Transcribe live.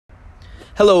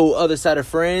Hello, other side of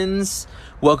friends.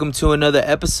 Welcome to another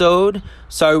episode.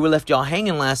 Sorry we left y'all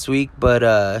hanging last week,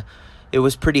 but it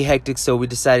was pretty hectic, so we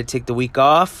decided to take the week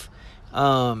off.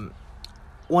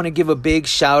 Want to give a big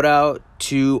shout out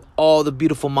to all the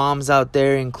beautiful moms out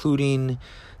there, including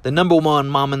the number one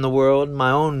mom in the world,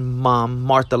 my own mom,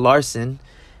 Martha Larson.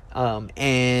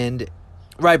 And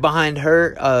right behind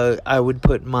her, I would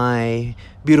put my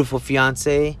beautiful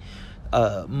fiance,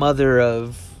 mother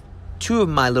of two of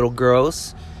my little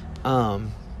girls.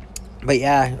 But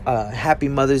yeah, happy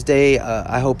Mother's Day.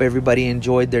 I hope everybody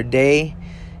enjoyed their day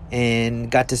and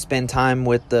got to spend time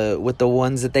with the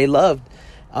ones that they loved.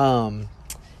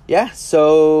 Yeah,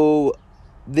 so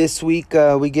this week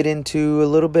we get into a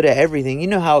little bit of everything. You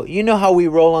know how we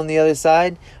roll on the other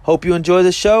side. Hope you enjoy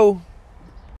the show.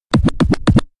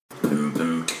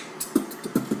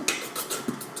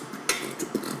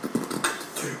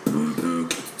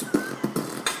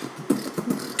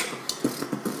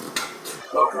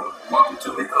 Welcome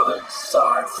to the other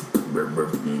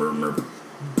side.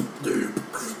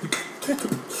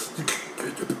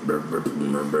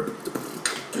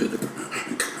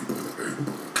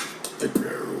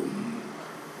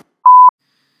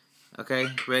 Okay,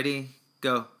 ready?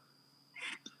 Go.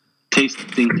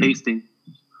 Tasting.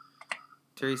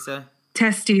 Teresa?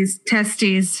 Testes.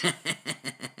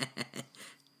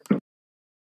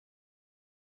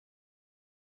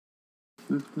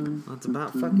 Well, it's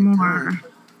about fucking More. time.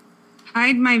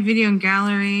 Hide my video in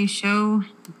gallery. Show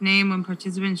name when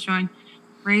participants join.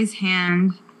 Raise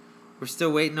hand. We're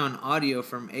still waiting on audio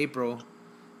from April.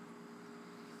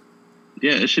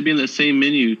 Yeah, it should be in the same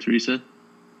menu, Teresa.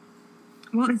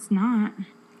 Well, it's not.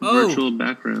 Oh, Virtual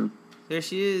background. there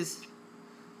she is.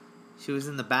 She was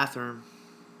in the bathroom.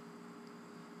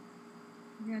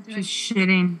 She's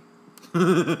shitting.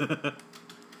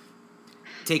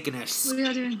 Taking a... What are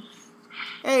y'all doing?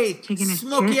 Hey, Taking a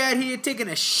Smokey shit? out here taking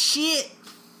a shit.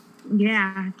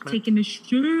 Yeah, taking the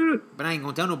shit. But I ain't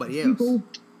gonna tell nobody else.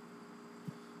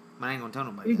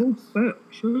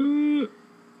 Shit.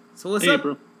 So what's Hey, up?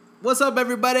 bro. What's up,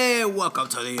 everybody? Welcome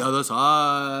to the other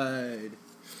side.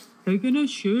 Taking a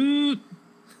shit.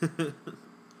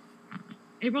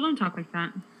 April, don't talk like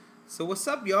that. So what's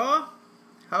up, y'all?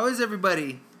 How is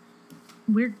everybody?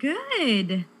 We're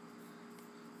good.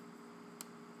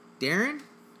 Darren? I'm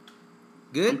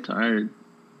Good? tired.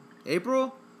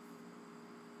 April?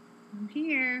 I'm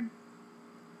here.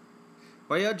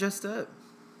 Why y'all dressed up?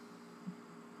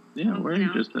 Yeah, Oh, where are no.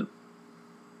 you just at?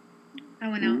 I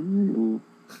went out. Ooh.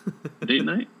 Date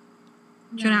night?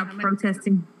 Shut out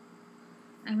protesting.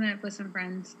 I went up with some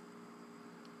friends.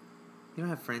 You don't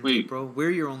have friends, Wait. April. We're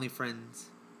your only friends.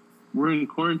 We're in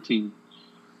quarantine.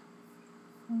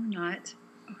 Oh, not.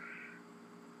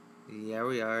 Yeah,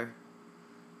 we are.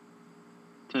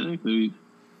 Technically,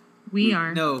 We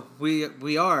are. No, we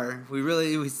are.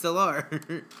 We still are.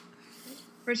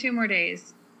 For 2 more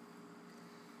days.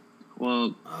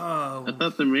 well, Oh. I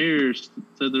thought the mayor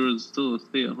said there was still a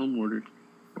stay-at-home order.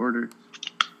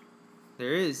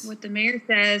 There is. What the mayor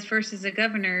says versus the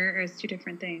governor is 2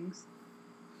 different things.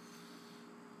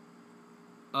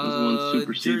 Does one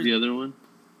supersede the other one?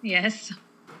 Yes.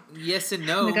 Yes and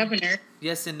no. The governor.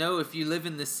 Yes and no. If you live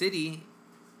in the city.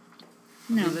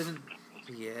 No. You live in,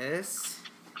 yes.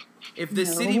 If the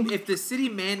No. city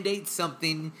mandates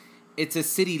something, it's a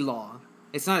city law.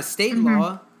 It's not a state Mhm.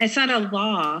 law. It's not a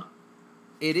law.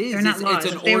 It is. They're not It's laws.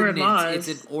 an If they were ordinance. laws-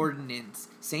 It's an ordinance.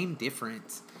 Same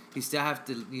difference. You still have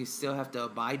to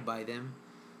abide by them.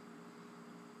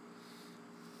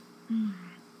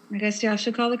 I guess y'all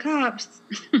should call the cops.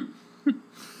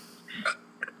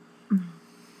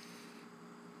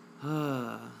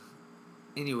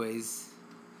 Anyways,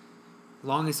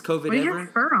 longest COVID What do you ever.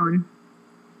 have fur on?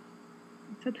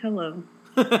 It's a pillow.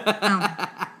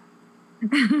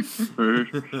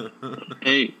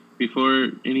 Hey, before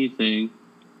anything,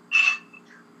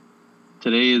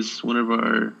 today is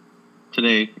April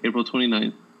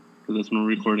 29th, because that's when we're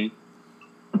recording,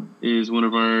 is one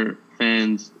of our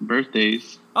fans'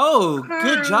 birthdays. Oh,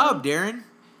 good job, Darren.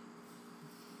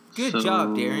 Good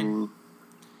job, So, Darren.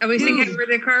 Are we singing Happy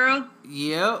Birthday, Carl?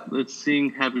 Yep. Let's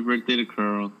sing Happy Birthday to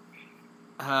Carl.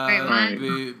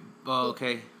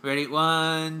 Okay. Ready?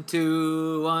 1,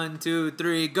 2, 1, 2,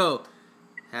 3, go.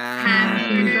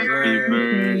 Happy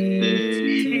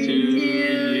birthday to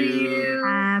you.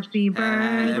 Happy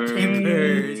birthday. Happy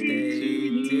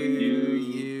birthday to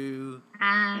you.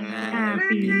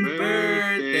 Happy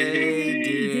Birthday,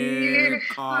 dear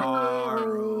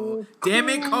Carl. Damn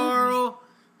it, Carl.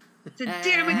 It's a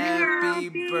damn it, Carl. Happy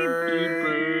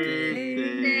birthday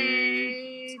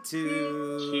Birthday to you.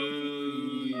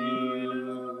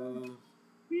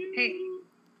 Hey,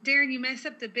 Darren, you messed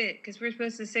up the bit because we're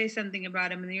supposed to say something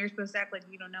about him, and you're supposed to act like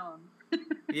you don't know him.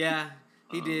 Yeah,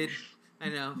 he did. I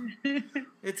know.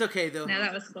 It's okay though. No,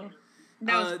 that was cool.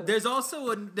 That was cool.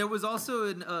 There was also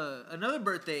another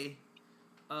birthday.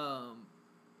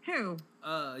 Who?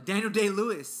 Daniel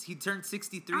Day-Lewis. He turned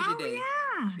 63 today.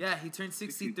 Yeah. Yeah, he turned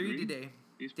 63 today.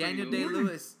 He's Daniel pretty old.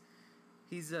 Day-Lewis.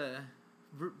 He's a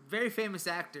very famous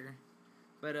actor.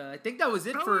 But I think that was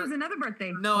it Oh, for. it was another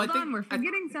birthday. No, Hold I think on, we're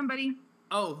forgetting somebody.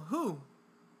 Oh, who?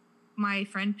 My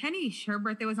friend Penny. Her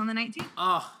birthday was on the 19th.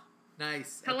 Oh,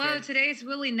 nice. Hello, Okay. today's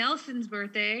Willie Nelson's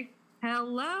birthday.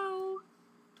 Hello.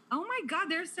 Oh my God,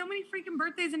 there's so many freaking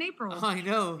birthdays in April. Oh, I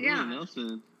know. Yeah. Willie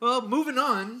Nelson. Well, moving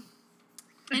on.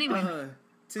 Anyway.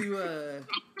 To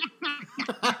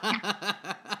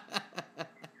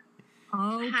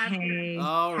Okay.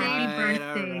 all right, Happy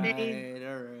birthday.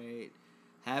 all right.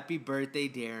 Happy birthday,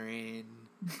 Darren.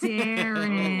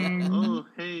 Darren. Oh,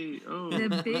 hey. Oh.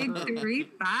 The big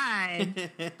 3-5.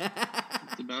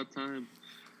 It's about time.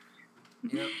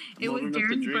 Yep. It I'm was old enough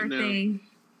to Darren's drink now. birthday.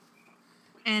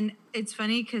 And it's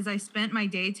funny because I spent my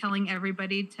day telling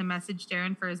everybody to message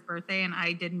Darren for his birthday, and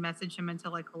I didn't message him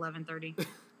until like 11:30.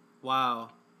 Wow.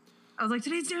 I was like,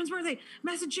 today's Darren's birthday.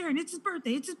 Message Darren. It's his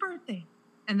birthday. It's his birthday.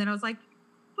 And then I was like,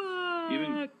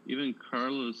 fuck. Even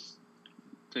Carlos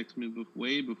texted me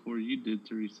way before you did,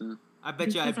 Teresa. I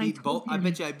bet you I Because I beat told both. I him.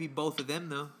 bet you I beat both of them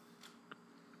though.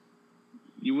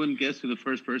 You wouldn't guess who the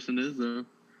first person is, though.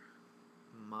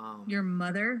 Mom. Your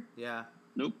mother, Yeah.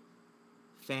 Nope.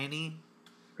 Fanny.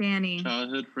 Fanny,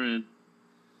 Childhood friend,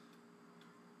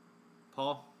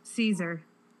 Paul. Caesar.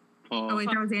 Paul. Oh, wait,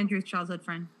 that was Andrew's childhood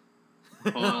friend.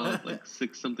 Paul at like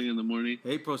 6 something in the morning.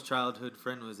 April's childhood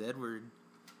friend was Edward.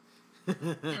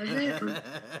 it?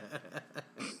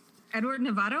 Edward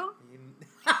Novato?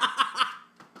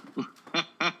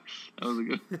 That was a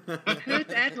good. Who's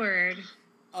Edward?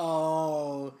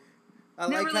 Oh, I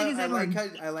Never like like how his I like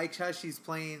Edward. how I like how she's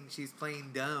playing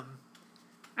dumb.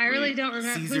 I really don't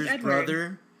remember. Caesar's Who's Edward?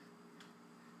 brother.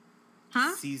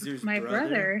 Huh? Caesar's My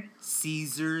brother.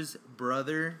 Caesar's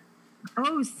brother.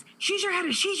 Oh, Caesar had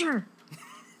a seizure.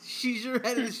 Caesar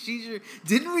had a seizure.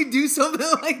 Didn't we do something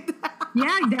like that?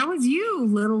 Yeah, that was you,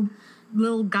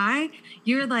 little guy.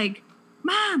 You're like,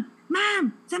 Mom,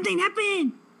 something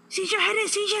happened. Caesar had a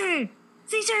seizure.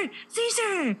 Caesar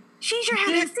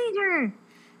had a seizure.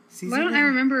 Caesar Why don't I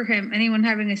remember anyone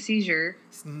having a seizure?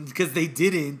 Because they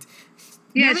didn't.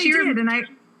 Yeah, they she did, and I.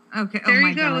 Okay. There oh my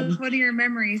you go. God. It's one of your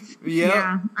memories. Yep.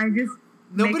 Yeah, I just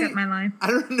make up my life. I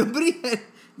don't.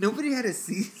 Nobody had a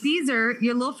seizure. Caesar,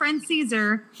 your little friend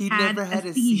Caesar, He never had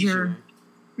a seizure. seizure.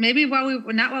 Maybe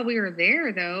not while we were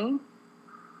there though.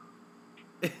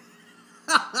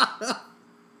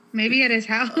 Maybe at his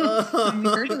house. We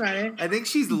heard about it. I think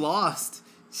she's lost.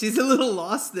 She's a little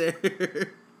lost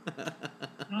there.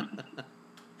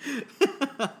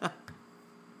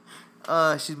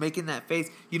 She's making that face.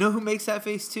 You know who makes that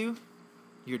face too?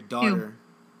 Your daughter.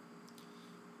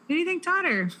 Who do you think taught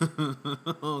her?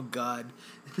 Oh God,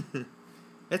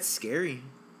 that's scary.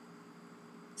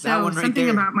 So That one right something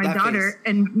there, about my that daughter face.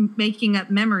 and making up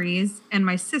memories, and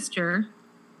my sister.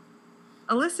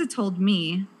 Alyssa told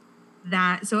me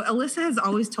that. So Alyssa has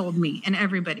always told me and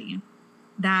everybody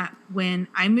that when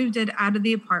I moved it out of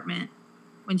the apartment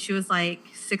when she was like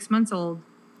 6 months old,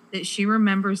 that she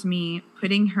remembers me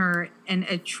putting her in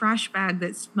a trash bag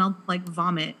that smelled like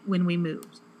vomit when we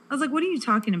moved. I was like, "What are you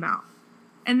talking about?"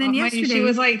 And then yesterday, she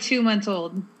was like 2 months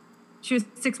old. she was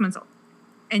 6 months old.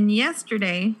 And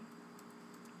yesterday,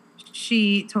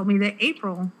 she told me that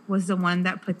April was the one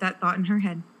that put that thought in her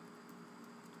head.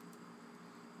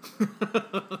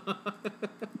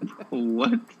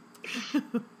 What?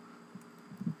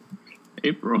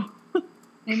 April.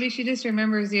 Maybe she just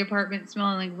remembers the apartment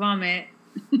smelling like vomit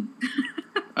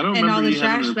I don't and all remember the you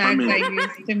having trash an bags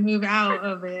apartment. I used to move out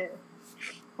of it.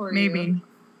 For Maybe. you.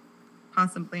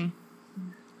 Possibly.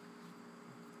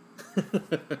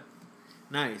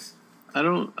 Nice. I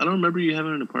don't remember you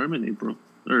having an apartment, April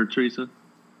or Teresa.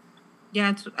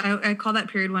 Yeah, I call that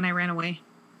period when I ran away.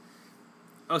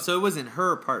 Oh, so it wasn't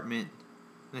her apartment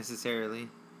necessarily.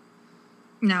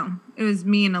 No, it was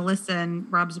me and Alyssa and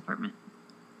Rob's apartment.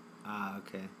 Ah,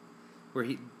 okay. Where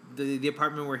the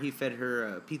apartment where he fed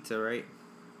her pizza, right?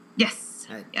 Yes.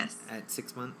 At, yes. At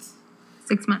 6 months.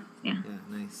 6 months. Yeah.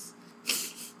 Yeah, nice.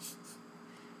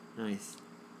 Nice.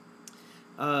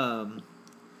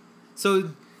 So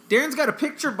Darren's got a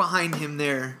picture behind him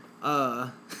there.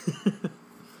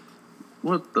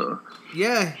 What the?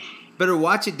 Yeah. Better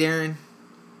watch it, Darren.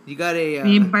 You got a.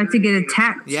 You're about to get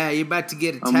attacked. Yeah, you're about to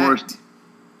get I'm more- attacked.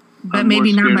 But I'm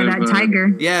maybe more not by scared that of,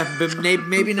 tiger. Yeah, but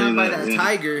maybe not say by that, that yeah.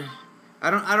 tiger. I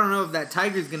don't know if that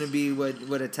tiger's gonna be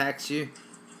what attacks you.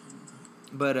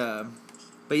 But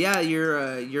yeah,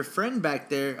 your friend back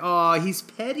there. Oh, he's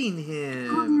petting him.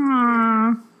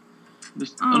 Aww.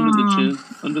 Just under the chin.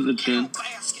 Under the chin.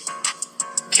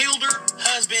 Killed her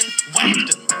husband,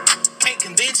 whacked him. Can't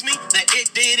convince me that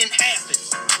it didn't happen.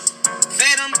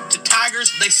 Fed them to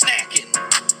tigers, they snacking.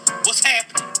 What's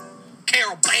happening?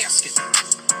 Carole Baskin.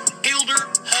 Killed her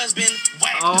husband,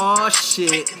 whacked him. Oh shit!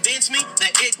 Can't convince me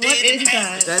that it What didn't is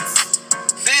happen. that? That's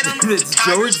Fed them to It's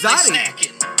Joe tigers, they Exotic.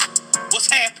 snacking. What's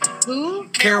happening? Who?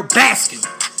 Carole Baskin.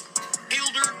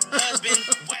 Killed her husband,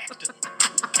 whacked him.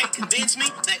 Can't convince me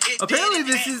that it Apparently,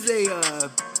 didn't this happen. is a.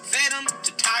 Fed them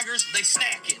to tigers, they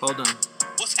snacking. Hold on.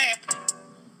 What's happening?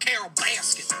 Carole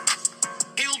Baskin.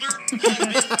 Killed her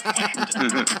husband, whacked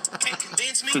him. Can't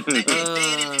convince me that it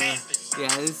didn't happen.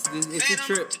 Yeah, it's a Fed 'em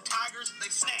trip. to tigers, they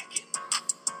snacking.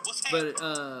 What's happening?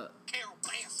 But Carole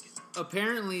Baskin.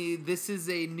 apparently, this is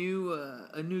a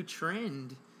new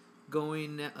trend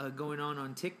going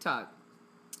on TikTok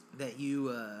that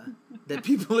that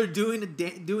people are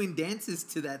doing dances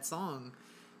to that song.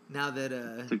 Now that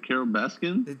To Carole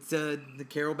Baskin? it's the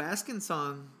Carole Baskin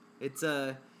song. It's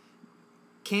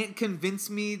Can't Convince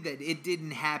Me That It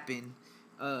Didn't Happen.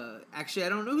 Actually, I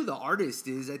don't know who the artist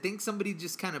is. I think somebody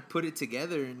just kind of put it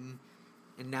together and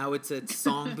now it's a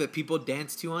song that people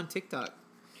dance to on TikTok.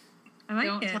 I like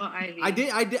Don't it. tell Ivy.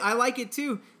 I like it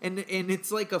too. And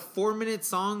it's like a 4-minute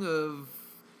song of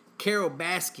Carole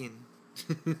Baskin.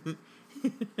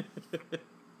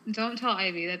 Don't tell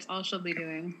Ivy. That's all she'll be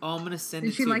doing. Oh, I'm gonna send Did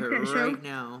it she to like her that show? right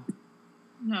now.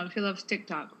 No, she loves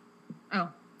TikTok. Oh.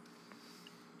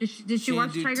 Did she She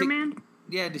watch do Tiger Tik- Man?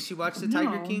 Yeah, did she watch the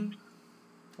Tiger No. King?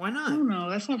 Why I not? don't know.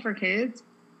 That's not for kids.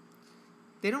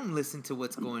 They don't listen to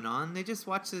what's going on. They just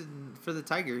watch it for the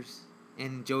Tigers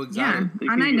and Joe Yeah. Exotic. They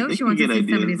And I can know get- she they wants to can see get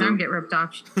ideas, somebody's arm though. get ripped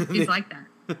off. She's like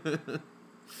that.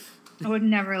 I would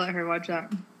never let her watch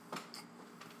that.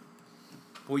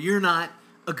 Well, you're not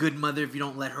a good mother if you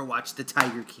don't let her watch the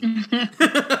Tiger King.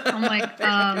 I'm like,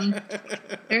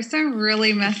 there's some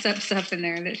really messed up stuff in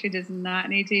there that she does not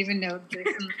need to even know.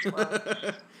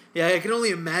 Yeah, I can only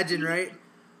imagine, right?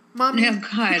 Mommy, Oh,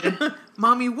 God.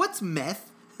 Mommy, what's meth?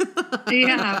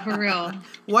 Yeah, for real.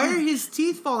 Why are his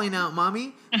teeth falling out,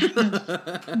 Mommy?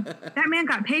 That man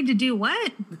got paid to do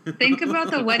what? Think about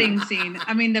the wedding scene.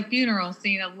 I mean, the funeral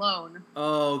scene alone.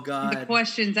 Oh, The God.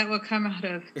 questions that would come out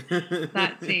of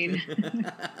that scene.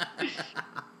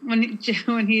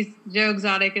 when he's Joe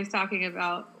Exotic is talking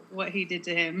about what he did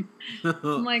to him.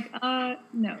 I'm like,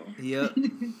 no. Yep.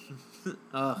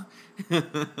 Oh.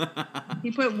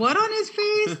 He put what on his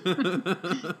face?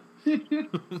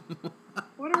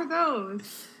 What are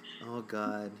those? Oh,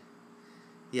 God.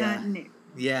 Yeah. No.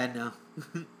 Yeah,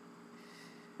 no.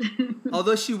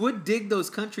 Although she would dig those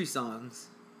country songs.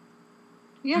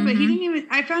 Yeah, but he didn't even.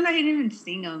 I found out he didn't even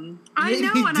sing them. I Yeah,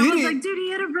 know, he and I was did like, it. dude,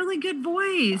 he had a really good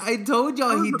voice. I told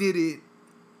y'all he did it.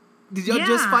 Did y'all Yeah,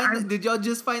 Did y'all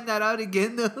just find that out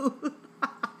again though?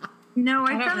 No, I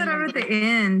I don't found that out at the remember.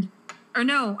 end. Or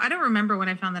no, I don't remember when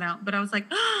I found that out, but I was like,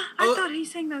 I Oh. thought he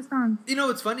sang those songs. You know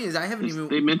what's funny is I haven't even.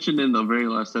 They mentioned in the very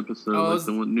last episode, Oh, like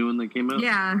the new one that came out.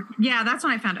 Yeah, that's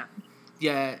when I found out.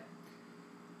 Yeah.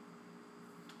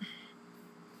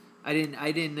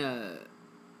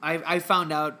 I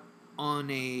found out on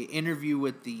a interview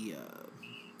with the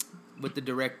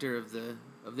director of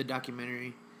the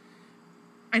documentary.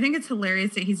 I think it's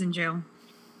hilarious that he's in jail.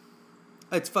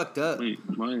 It's fucked up. Wait,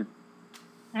 why?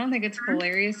 I don't think it's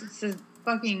hilarious. It's a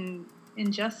fucking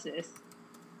injustice.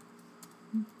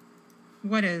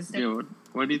 What is? Yeah,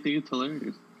 why do you think it's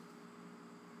hilarious?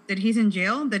 That he's in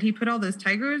jail? That he put all those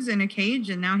tigers in a cage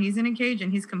and now he's in a cage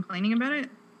and he's complaining about it?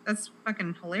 That's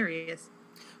fucking hilarious.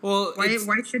 Well, Why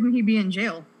shouldn't he be in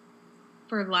jail?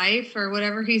 For life or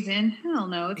whatever he's in? Hell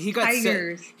no. It's he got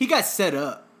tigers. he got set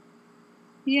up.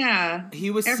 Yeah.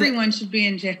 He was Everyone should be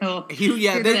in jail.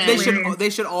 They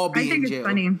should all be I think in it's jail.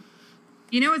 funny.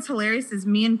 You know what's hilarious is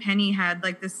me and Penny had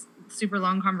like this super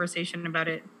long conversation about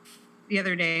it the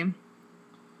other day. And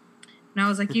I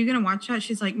was like, you gonna watch that?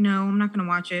 She's like, no, I'm not gonna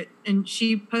watch it. And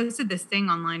she posted this thing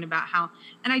online about how,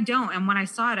 and I don't. And when I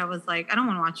saw it, I was like, I don't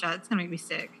want to watch that. It's gonna make me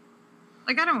sick.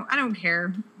 Like, I don't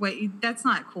care. That's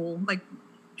not cool. Like,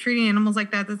 treating animals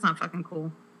like that, that's not fucking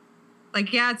cool.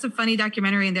 Like, yeah, it's a funny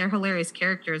documentary and they're hilarious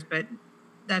characters, but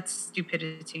that's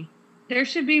stupidity. There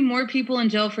should be more people in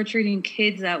jail for treating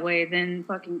kids that way than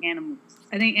fucking animals.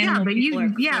 I think animal people are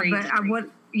crazy.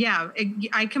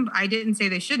 I didn't say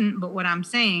they shouldn't, but what I'm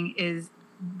saying is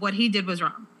what he did was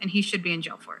wrong and he should be in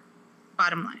jail for it.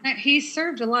 Bottom line. He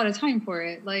served a lot of time for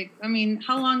it. Like, I mean,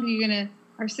 how long are you gonna?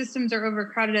 our systems are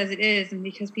overcrowded as it is, and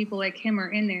because people like him are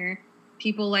in there,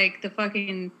 people like the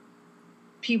fucking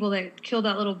people that killed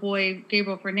that little boy,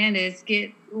 Gabriel Fernandez,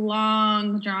 get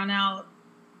long, drawn out.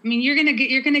 I mean, you're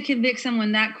gonna convict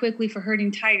someone that quickly for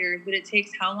hurting tigers, but it takes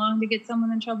how long to get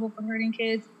someone in trouble for hurting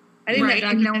kids? I think that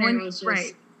documentary was just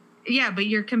right. Yeah, but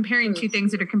you're comparing two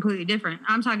things that are completely different.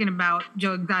 I'm talking about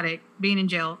Joe Exotic being in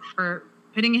jail for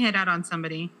putting a hit out on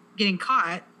somebody, getting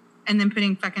caught, and then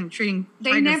treating.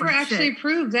 They never actually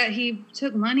proved that he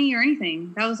took money or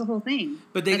anything. That was the whole thing.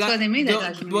 But that's why they made that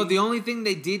documentary. Well, the only thing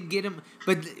they did get him,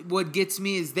 but what gets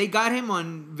me is they got him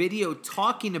on video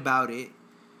talking about it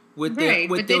with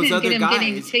those other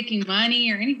guys taking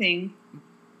money or anything.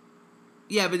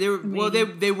 Yeah, but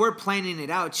they were planning it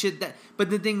out. But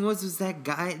the thing was that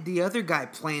guy, the other guy,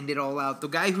 planned it all out. The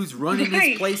guy who's running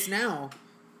his place now.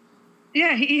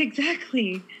 Yeah,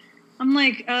 exactly. I'm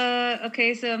like,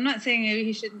 okay, so I'm not saying maybe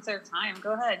he shouldn't serve time.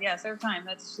 Go ahead, yeah, serve time.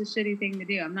 That's a shitty thing to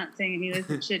do. I'm not saying he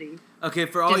isn't shitty. Okay,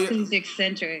 for all he's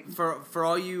eccentric. For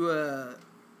all you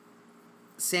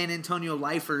San Antonio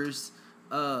lifers,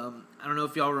 I don't know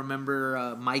if y'all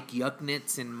remember Mike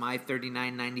Yucknitz and My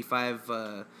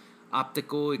 3995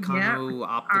 Optical, Optical,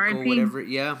 R. whatever.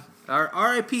 Yeah,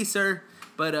 R.I.P. sir.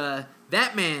 But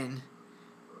that man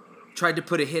tried to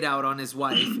put a hit out on his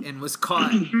wife and was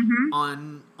caught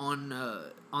on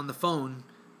the phone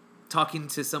talking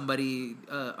to somebody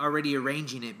already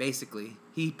arranging it. Basically,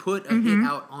 he put a hit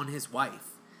out on his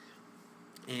wife,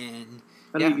 and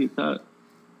how did he get caught?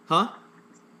 Huh?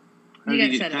 He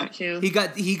got set up too.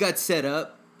 He got set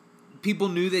up. People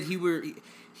knew that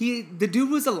the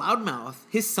dude was a loudmouth.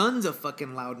 His son's a fucking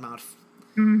loudmouth.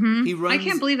 He runs. I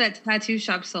can't believe that tattoo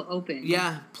shop's still open.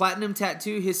 Yeah, Platinum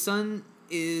Tattoo. His son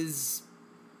is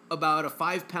about a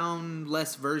 5-pound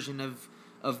less version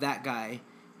of that guy.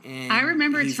 And I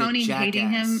remember Tony hating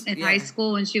him in high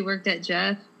school when she worked at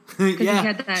Jeff. Yeah. He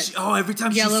had that every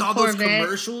time she saw those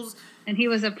commercials. And he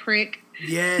was a prick.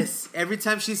 Yes. Every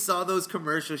time she saw those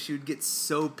commercials, she would get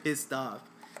so pissed off.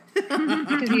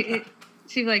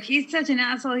 She'd be like, he's such an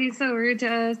asshole. He's so rude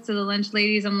to us, to the lunch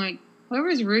ladies. I'm like,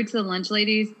 whoever's rude to the lunch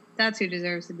ladies, that's who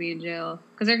deserves to be in jail.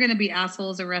 Because they're going to be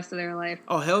assholes the rest of their life.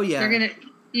 Oh, hell yeah.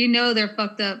 They're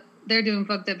fucked up. They're doing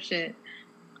fucked up shit.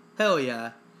 Hell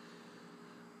yeah.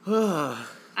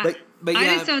 But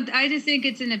yeah. I just think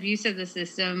it's an abuse of the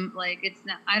system. Like, it's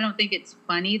not, I don't think it's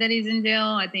funny that he's in jail.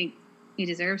 I think he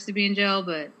deserves to be in jail.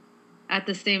 But at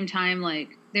the same time,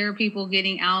 like, there are people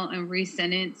getting out and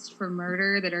re-sentenced for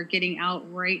murder that are getting out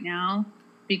right now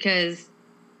because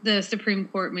the Supreme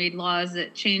Court made laws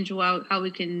that change how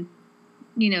we can,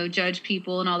 judge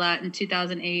people and all that in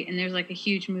 2008. And there's like a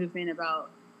huge movement about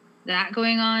that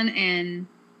going on. And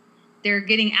they're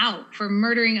getting out for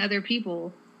murdering other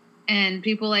people. And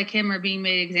people like him are being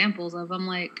made examples of. I'm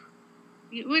like,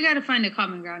 we got to find a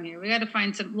common ground here. We got to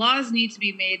find some laws need to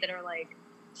be made that are like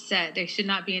set. They should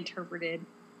not be interpreted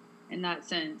in that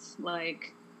sense,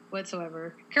 like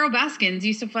whatsoever. Carole Baskin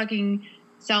used to fucking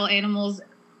sell animals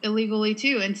illegally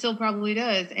too, and still probably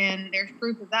does. And there's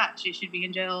proof of that. She should be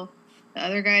in jail. The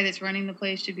other guy that's running the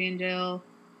place should be in jail.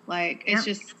 Like, it's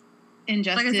just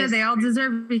injustice. Like I said, they all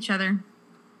deserve each other.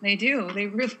 They do. They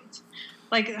really.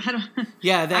 Like, I don't.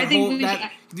 Yeah,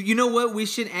 you know what? We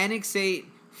should annexate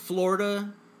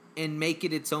Florida and make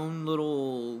it its own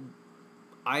little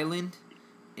island.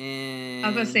 And I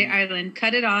was gonna say island.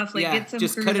 Cut it off. Like, get some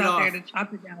crews out there to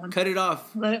chop it down. Cut it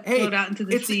off. Let it float out into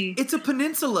the sea. It's a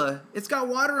peninsula. It's got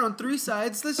water on 3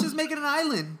 sides. Let's just make it an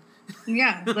island.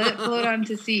 Yeah, let it float out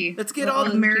into sea. Let's get all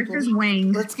America's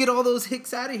wing. Let's get all those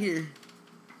hicks out of here.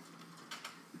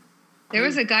 There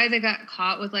was a guy that got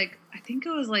caught with, like, I think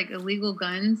it was like illegal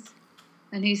guns,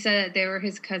 and he said that they were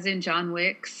his cousin John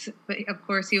Wick's, but of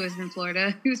course he was in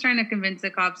Florida. He was trying to convince the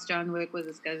cops John Wick was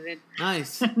his cousin.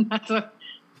 Nice. That's what.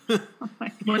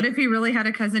 What if he really had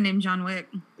a cousin named John Wick?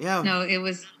 Yeah. No, he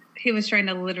was trying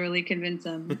to literally convince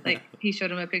him. Like, he showed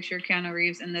him a picture of Keanu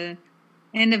Reeves, and the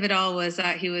end of it all was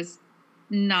that he was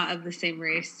not of the same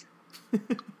race.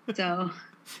 So.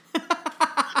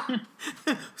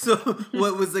 So,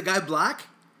 what was the guy black?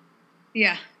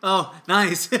 Yeah. Oh,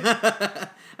 nice. I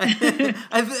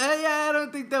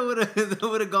don't think that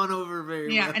would have gone over very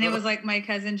well. Yeah, and it was like my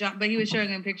cousin John, but he was showing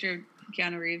him a picture of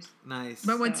Keanu Reeves. Nice.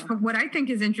 But what I think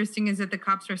is interesting is that the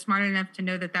cops were smart enough to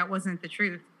know that wasn't the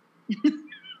truth.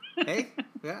 Hey,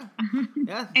 yeah.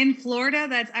 In Florida,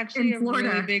 that's actually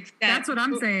really big step. That's what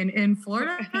I'm saying. In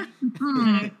Florida,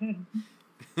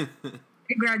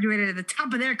 they graduated at the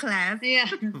top of their class. Yeah,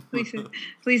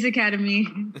 Police Academy.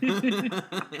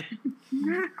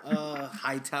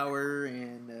 Hightower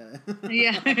and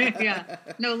yeah.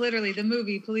 No, literally, the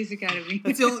movie Police Academy.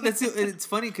 It's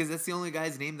funny because that's the only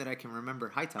guy's name that I can remember,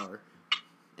 Hightower,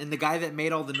 and the guy that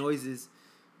made all the noises,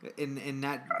 in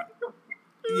that.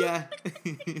 Yeah,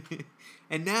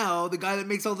 and now the guy that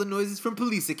makes all the noises from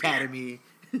Police Academy.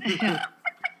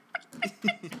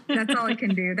 That's all I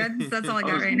can do. That's all I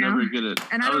got right now.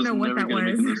 And I don't know what that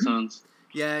was.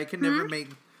 Yeah, I can never make.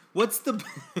 What's the best?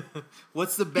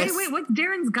 Hey, wait, what's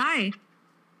Darren's guy?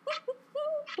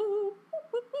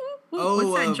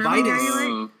 Oh, what's that German guy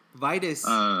you like? Vitus.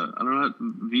 I don't know.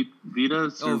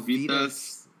 Vitas or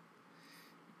Vitas.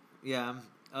 Yeah.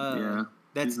 Yeah.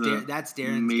 That's Darren's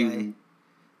amazing guy.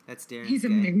 That's Darren's He's guy.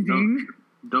 amazing.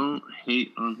 Don't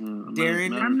hate on him.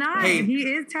 Darren. I'm not. Hey, he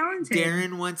is talented.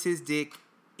 Darren wants his dick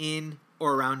in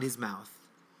or around his mouth.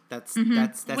 That's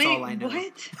Wait, all I know.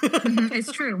 What?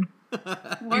 It's true.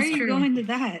 Why are you going to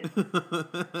that?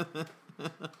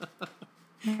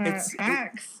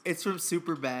 Facts. It's from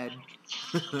Superbad.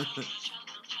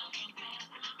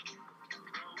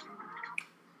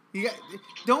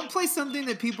 Don't play something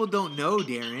that people don't know,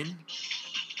 Darren.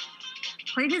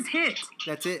 Play his hit.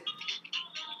 That's it.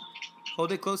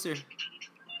 Hold it closer.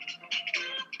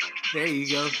 There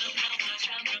you go.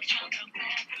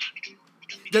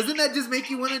 Doesn't that just make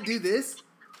you want to do this?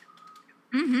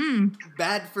 Mm-hmm.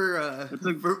 Bad for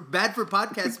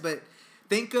podcasts, but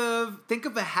think of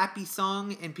a happy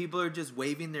song and people are just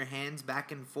waving their hands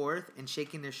back and forth and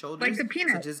shaking their shoulders. Like the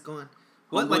peanut. So just going.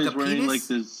 What, like a wearing penis? like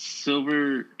this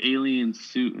silver alien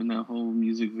suit in that whole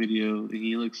music video.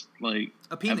 He looks like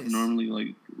a penis. Abnormally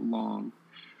like long.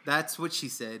 That's what she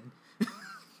said.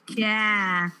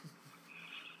 Yeah.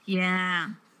 Yeah.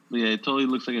 Yeah, it totally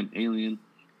looks like an alien.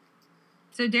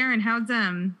 So Darren,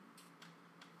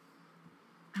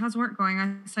 how's work going?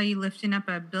 I saw you lifting up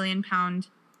a 1 billion pound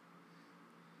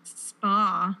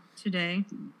spa today.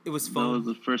 It was fun. That was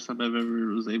the first time I've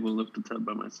ever was able to lift a tub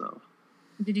by myself.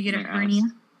 Did you get a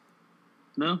hernia?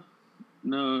 No,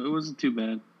 it wasn't too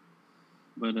bad,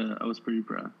 but I was pretty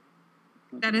proud.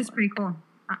 That is pretty cool.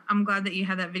 I'm glad that you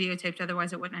had that videotaped.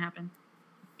 Otherwise, it wouldn't happen.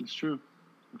 It's true.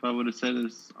 If I would have said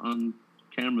this on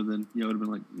camera, then you would have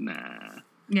been like, nah.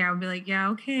 Yeah, I would be like, yeah,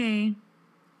 okay.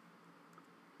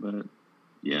 But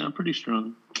yeah, I'm pretty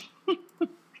strong.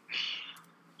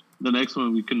 The next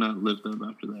one we could not lift up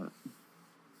after that.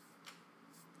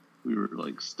 We were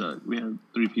like stuck. We had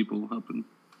 3 people helping.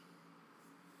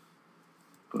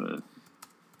 But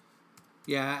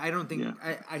yeah, I don't think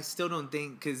I still don't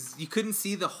think because you couldn't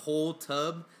see the whole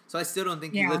tub, so I still don't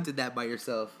think you lifted that by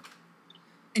yourself.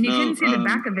 And you couldn't see the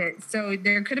back of it, so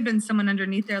there could have been someone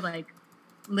underneath there, like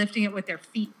lifting it with their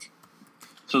feet.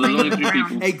 So there's only 3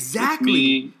 people.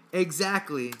 Exactly.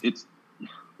 It's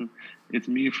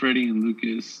me, Freddie, and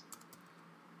Lucas.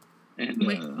 And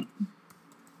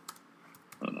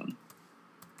hold on.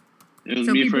 It was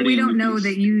so me, people, Freddie, we and don't know Lucas.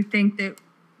 that you think that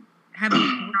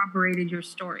haven't corroborated your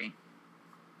story.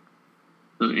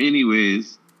 So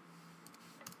anyways,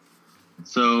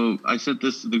 so I sent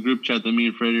this to the group chat that me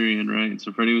and Freddie are in, right?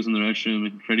 So Freddie was in the restroom,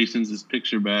 and Freddie sends this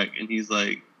picture back, and he's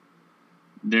like,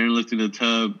 Darren looked in the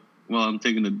tub while I'm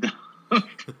taking a dump.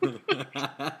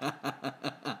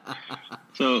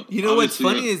 So you know what's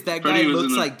funny is that guy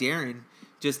looks like Darren,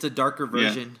 just a darker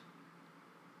version.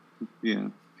 Yeah.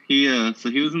 So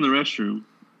he was in the restroom,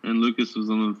 and Lucas was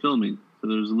on the filming. So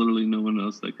there's literally no one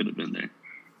else that could have been there.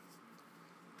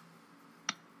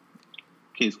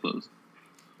 Case closed.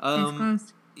 Case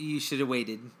closed. You should have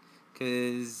waited,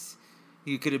 because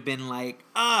you could have been like,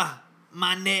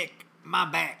 my neck, my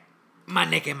back, my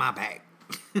neck and my back.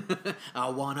 I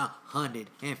want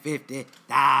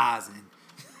 150,000.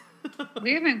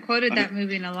 We haven't quoted that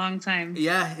movie in a long time.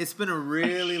 Yeah, it's been a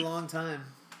really long time.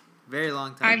 Very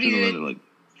long time. The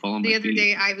other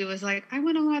day, Ivy was like, I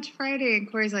want to watch Friday.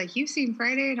 And Corey's like, you've seen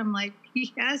Friday? And I'm like,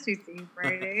 yes, we've seen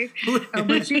Friday.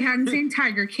 But she hadn't seen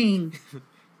Tiger King.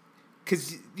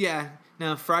 Because,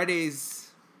 now Fridays...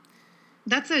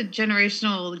 That's a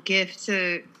generational gift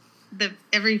to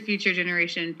every future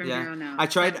generation from here on out. I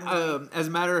tried, as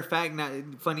a matter of fact,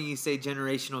 funny you say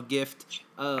generational gift.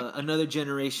 Another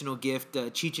generational gift,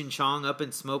 Cheech and Chong Up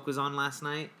in Smoke was on last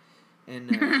night.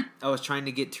 And I was trying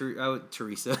to get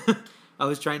Teresa. I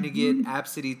was trying to get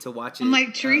Absidy to watch it. I'm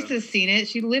like, Teresa's seen it.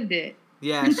 She lived it.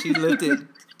 Yeah, she lived it.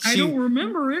 I don't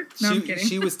remember it. No, I'm kidding.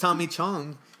 She was Tommy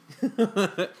Chong.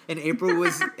 and April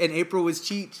was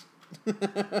Cheech.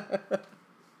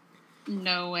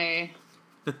 No way.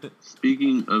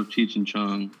 Speaking of Cheech and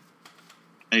Chong,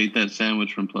 I ate that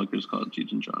sandwich from Pluckers called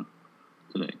Cheech and Chong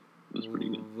today. It was pretty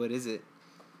good. What is it?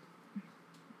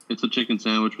 It's a chicken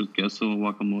sandwich with queso and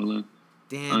guacamole.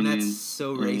 Damn, that's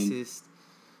so racist.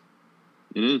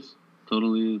 It is.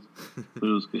 Totally is. But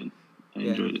it was good. I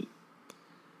enjoyed it.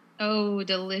 Oh,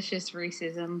 delicious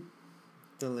racism.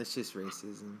 Delicious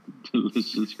racism.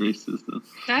 Delicious racism.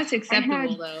 That's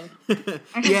acceptable, though.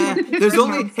 Yeah,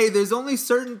 there's only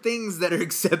certain things that are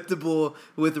acceptable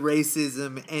with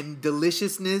racism, and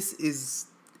deliciousness is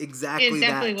exactly that. It's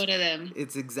definitely one of them.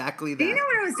 It's exactly that. You know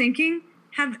what I was thinking?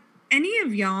 Have any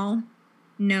of y'all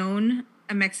known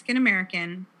a Mexican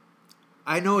American?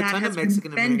 I know a ton of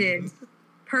Mexican Americans.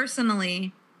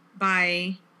 Personally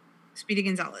by Speedy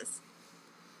Gonzalez.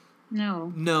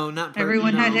 No, not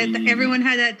everyone had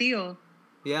that deal.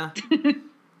 Yeah.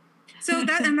 So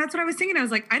that's what I was thinking. I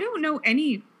was like, I don't know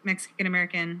any Mexican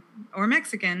American or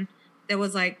Mexican that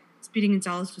was like Speedy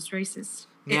Gonzalez was racist.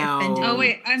 Now, oh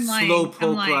wait, I'm lying.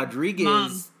 Slowpoke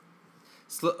Rodriguez.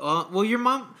 Mom. Well, your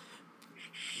mom.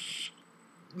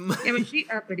 Yeah, but she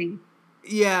uppity.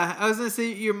 Yeah, I was gonna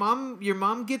say your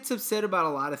mom gets upset about a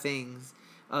lot of things,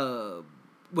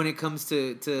 when it comes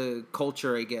to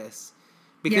culture, I guess.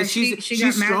 Because she she's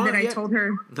got strong. mad that I told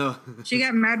her. No. She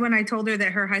got mad when I told her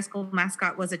that her high school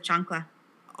mascot was a chancla.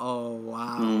 Oh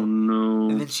wow! Oh no!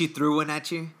 And then she threw one at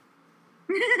you.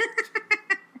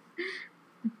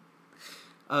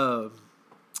 So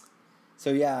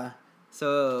yeah,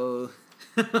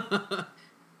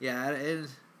 yeah.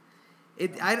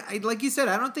 I like you said.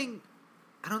 I don't think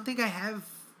I have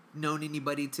known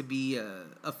anybody to be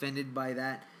offended by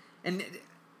that, and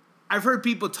I've heard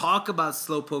people talk about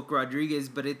Slowpoke Rodriguez,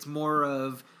 but it's more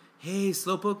of, hey,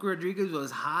 Slowpoke Rodriguez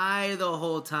was high the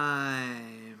whole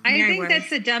time. I think that's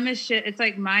the dumbest shit. It's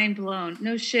like mind blown.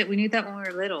 No shit, we knew that when we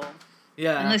were little.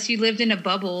 Yeah. Unless you lived in a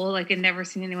bubble, like, and never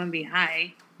seen anyone be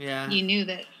high. Yeah. You knew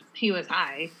that he was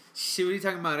high. Shit, what are you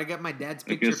talking about? I got my dad's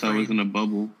picture. I guess I was in a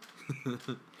bubble.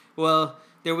 Well,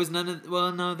 there was none of.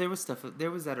 Well, no, there was stuff.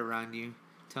 There was that around you,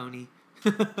 Tony.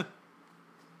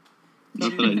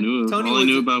 Not that I knew of. All I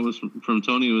knew about was from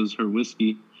Tony was her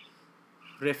whiskey.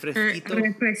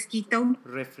 Refresquito.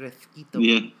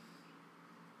 Yeah.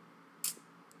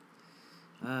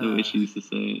 The way she used to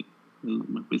say it. It was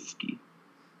my whiskey.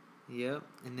 Yep.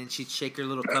 And then she'd shake her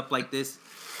little cup like this.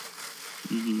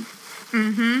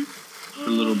 Her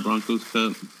little Broncos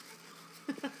cup.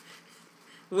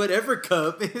 Whatever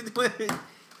cup.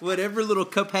 Whatever little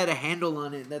cup had a handle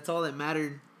on it. That's all that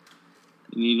mattered.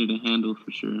 It needed a handle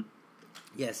for sure.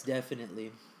 Yes,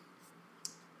 definitely.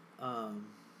 Yeah.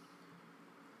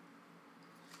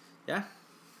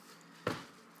 I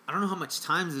don't know how much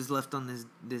time is left on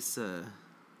this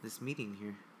meeting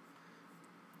here.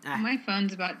 My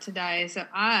phone's about to die, so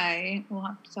I will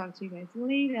have to talk to you guys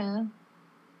later.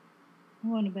 I'm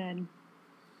going to bed.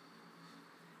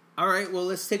 All right, well,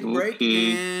 let's take a break,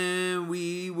 and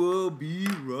we will be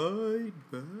right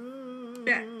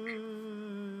back.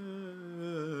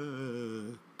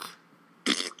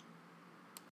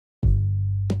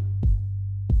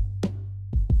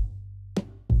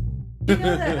 You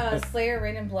know that Slayer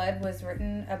Rain and Blood was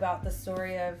written about the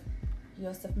story of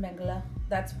Joseph Mengele?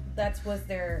 That was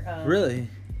their... Really?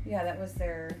 Yeah, that was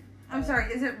their... I'm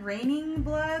sorry, is it Raining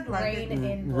Blood? Rain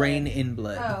in Blood. Rain in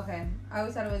Blood. Oh, okay. I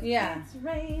always thought it was... Yeah. It's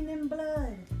Rain in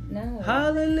Blood. No.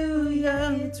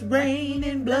 Hallelujah, it's rain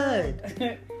in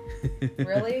blood.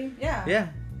 Really? Yeah. Yeah.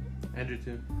 Andrew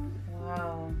too.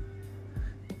 Wow.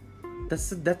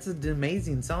 That's an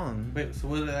amazing song. Wait, so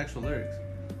what are the actual lyrics?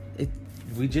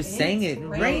 We just sang it.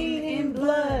 Rain in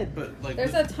blood. But like,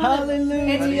 there's a ton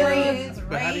Hallelujah. of...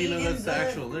 But how do you know that's the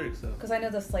actual lyrics though? Because I know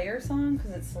the Slayer song,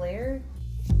 because it's Slayer.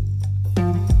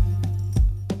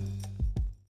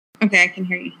 Okay, I can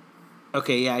hear you.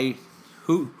 Okay, yeah.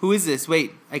 Who is this?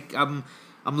 Wait, I'm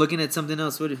looking at something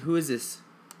else. Who is this?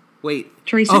 Wait.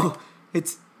 Teresa. Oh,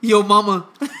 it's Yo Mama.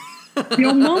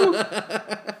 Yo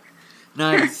Mama.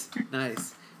 Nice.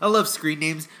 I love screen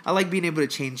names. I like being able to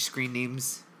change screen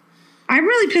names. I'm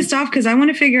really pissed off because I want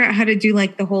to figure out how to do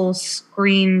like the whole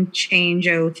screen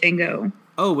thingo.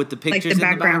 Oh, with the pictures like the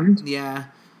background. In the back? Yeah,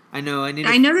 I know. I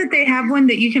know that they have one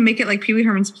that you can make it like Pee Wee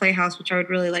Herman's Playhouse, which I would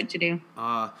really like to do.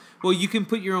 Well, you can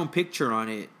put your own picture on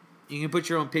it. You can put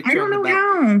your own picture. I don't on the know back.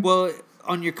 how. Well,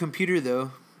 on your computer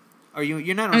though.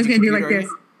 You're not on I was the gonna computer, do like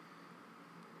this.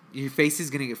 Your face is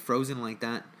gonna get frozen like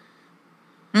that.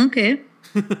 Okay.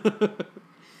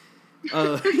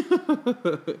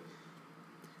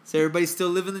 So everybody's still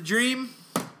living the dream?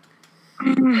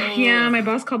 Yeah, my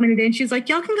boss called me today and she's like,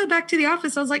 y'all can go back to the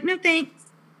office. I was like, no thanks.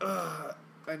 I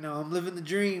know, I'm living the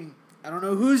dream. I don't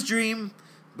know whose dream,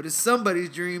 but it's somebody's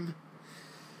dream.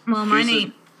 Well, mine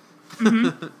ain't.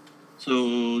 Mm-hmm.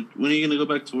 So when are you going to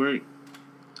go back to work?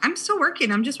 I'm still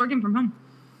working. I'm just working from home.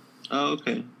 Oh,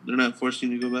 okay. They're not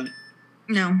forcing you to go back?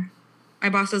 No. My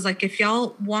boss was like, if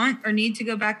y'all want or need to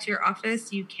go back to your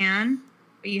office, you can,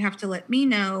 but you have to let me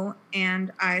know,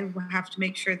 and I will have to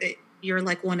make sure that you're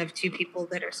like one of 2 people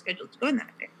that are scheduled to go in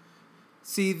that day.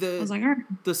 See, I was like, all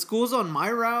right. the schools on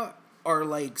my route are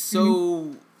like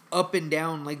so up and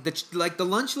down. Like the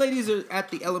lunch ladies are at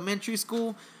the elementary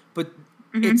school, but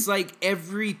it's like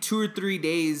every 2 or 3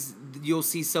 days you'll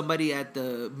see somebody at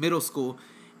the middle school,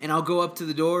 and I'll go up to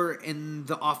the door and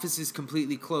the office is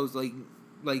completely closed.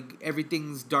 Like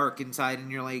everything's dark inside,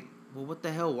 and you're like, well, what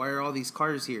the hell? Why are all these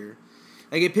cars here?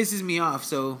 Like, it pisses me off.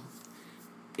 So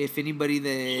if anybody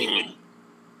that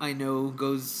I know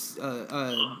goes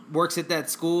works at that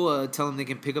school, tell them they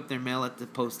can pick up their mail at the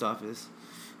post office.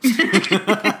 Because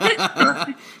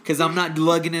I'm not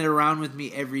lugging it around with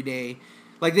me every day.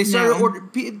 Like, they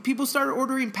started people started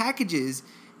ordering packages,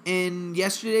 and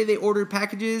yesterday they ordered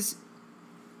packages,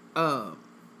 and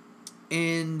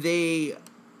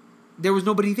there was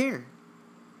nobody there.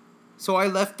 So I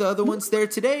left the other ones there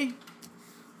today.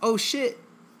 Oh shit!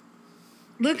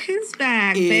 Look who's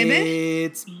back, baby!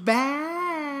 It's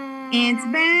back. It's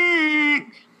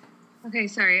back. Okay,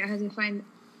 sorry. I had to find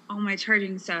all my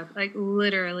charging stuff. Like,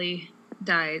 literally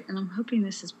died. And I'm hoping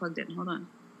this is plugged in. Hold on.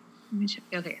 Let me check.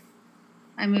 Okay.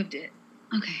 I moved it.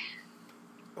 Okay.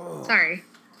 Oh. Sorry.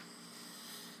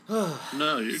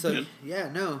 No, you're good. Yeah,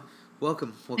 no.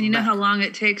 Welcome and you know back. how long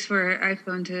it takes for an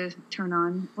iPhone to turn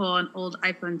on? Well, an old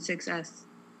iPhone 6S.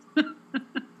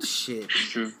 Shit.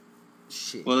 True.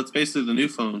 Shit. Well, it's basically the new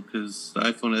phone, because the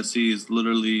iPhone SE is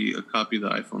literally a copy of the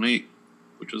iPhone 8,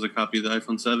 which was a copy of the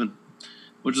iPhone 7,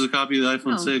 which is a copy of the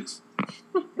iPhone 6.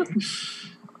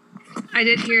 I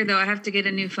did hear, though, I have to get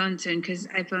a new phone soon, because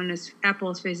Apple is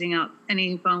phasing out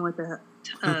any phone with a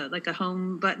like a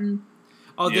home button.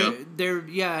 Oh, they're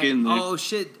oh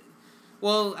shit.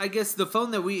 Well, I guess the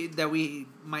phone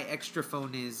my extra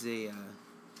phone is it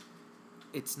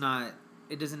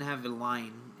doesn't have a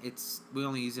line. We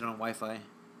only use it on Wi-Fi.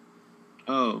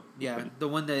 Oh. Yeah, okay. The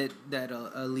one that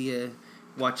Aaliyah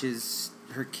watches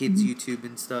her kids' YouTube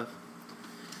and stuff.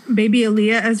 Baby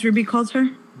Aaliyah, as Ruby calls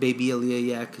her? Baby Aaliyah,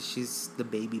 yeah, because she's the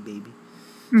baby.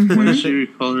 Why does she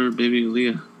call her Baby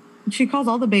Aaliyah? She calls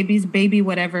all the babies baby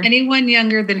whatever. Anyone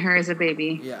younger than her is a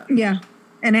baby. Yeah. Yeah.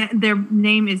 And their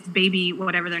name is baby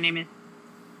whatever their name is.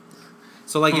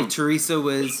 So, like, if Teresa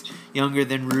was younger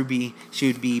than Ruby, she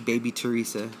would be Baby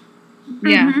Teresa.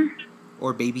 Yeah.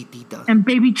 Or Baby Tita. And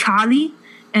Baby Charlie.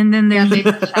 And then there's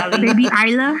Baby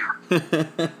Isla.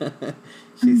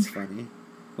 She's funny.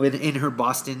 In her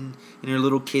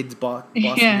little kid's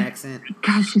Boston accent.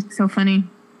 Gosh, she's so funny.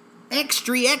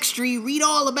 Extra, read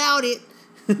all about it.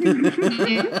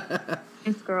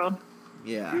 This girl.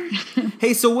 Yeah.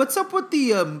 Hey, so what's up with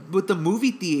the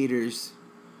movie theaters?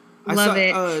 Love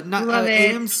it.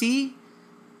 AMC.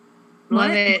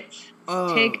 Love it.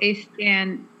 Take a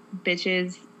stand,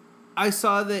 bitches. I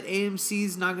saw that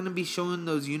AMC's not going to be showing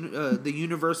those the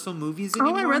Universal movies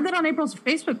anymore. Oh, I read that on April's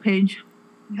Facebook page.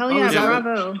 Hell yeah,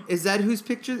 bravo. Is that whose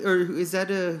picture, or is that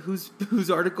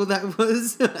whose article that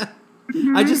was?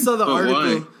 I just saw the article.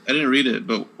 Why? I didn't read it,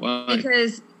 but why?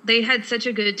 Because they had such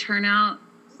a good turnout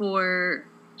for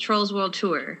Trolls World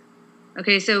Tour.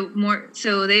 Okay, so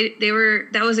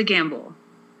that was a gamble.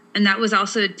 And that was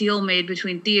also a deal made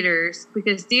between theaters,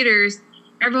 because theaters,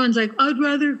 everyone's like, I'd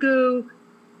rather go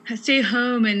stay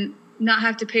home and not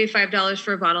have to pay $5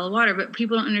 for a bottle of water. But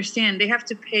people don't understand. They have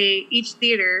to pay each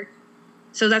theater.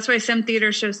 So that's why some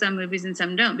theaters show some movies and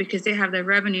some don't, because they have the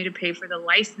revenue to pay for the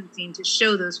licensing to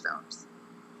show those films.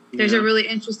 There's a really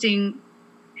interesting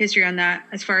history on that,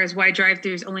 as far as why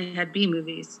drive-thrus only had B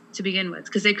movies to begin with,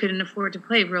 because they couldn't afford to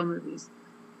play real movies.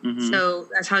 Mm-hmm. So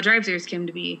that's how drive-thrus came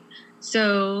to be.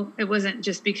 So it wasn't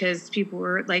just because people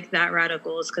were like that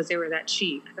radical, it's because they were that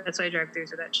cheap. That's why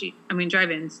drive-thrus are that cheap. I mean,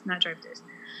 drive-ins, not drive-thrus.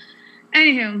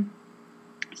 Anywho,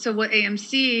 so what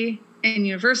AMC and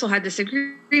Universal had this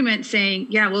agreement saying,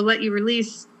 yeah, we'll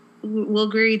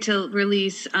agree to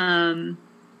release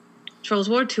Trolls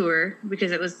World Tour,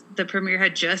 because the premiere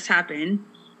had just happened.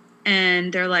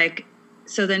 And they're like,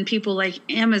 so then people like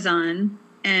Amazon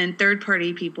and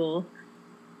third-party people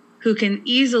who can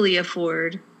easily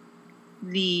afford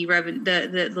the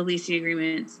leasing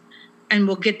agreements, and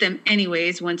we'll get them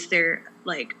anyways once they're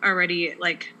like already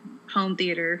like home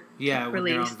theater. Yeah, when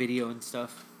they're on video and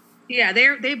stuff. Yeah,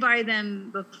 they buy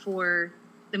them before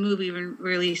the movie even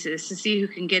releases, to see who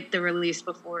can get the release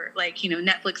before, like,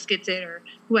 Netflix gets it or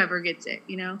whoever gets it,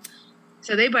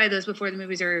 So they buy those before the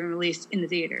movies are even released in the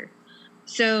theater.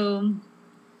 So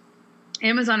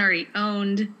Amazon already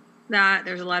owned that.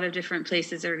 There's a lot of different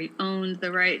places that already owned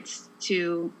the rights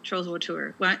to Trolls World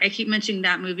Tour. Well, I keep mentioning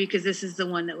that movie because this is the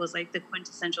one that was like the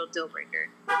quintessential deal breaker.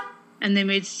 And they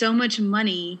made so much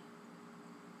money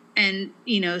and,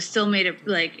 still made it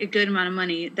like a good amount of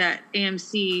money that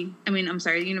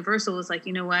Universal was like,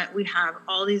 you know what? We have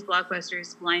all these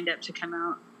blockbusters lined up to come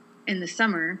out in the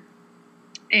summer.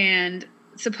 And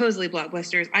supposedly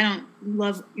blockbusters. I don't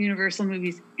love Universal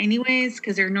movies anyways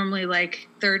because they're normally like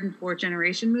third and fourth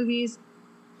generation movies,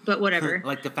 but whatever.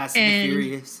 Like the Fast and the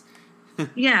Furious.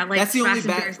 Yeah, like that's the Fast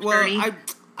only bad. Well,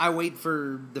 I wait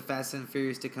for the Fast and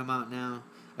Furious to come out now.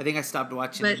 I think I stopped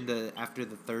watching after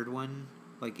the third one,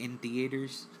 like in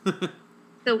theaters.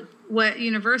 So what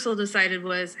Universal decided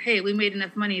was, hey, we made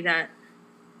enough money that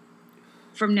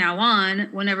from now on,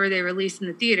 whenever they release in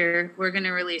the theater, we're going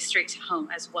to release straight to home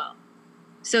as well.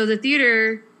 So the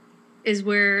theater is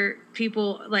where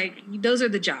people those are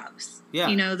the jobs. Yeah.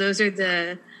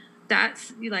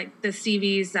 That's like the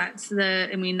CVs. That's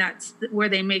where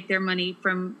they make their money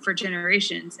for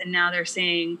generations. And now they're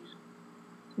saying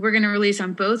we're going to release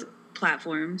on both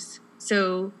platforms.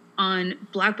 So on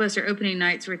blockbuster opening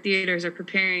nights where theaters are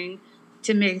preparing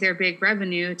to make their big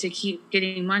revenue to keep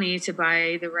getting money to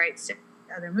buy the rights to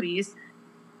other movies,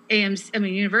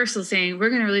 Universal saying we're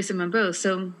going to release them on both.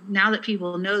 So now that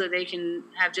people know that they can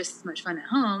have just as much fun at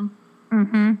home,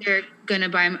 they're going to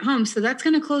buy them at home. So that's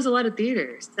going to close a lot of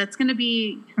theaters. That's going to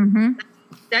be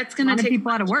that's going to take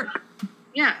people out of work.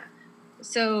 Yeah.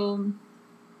 So,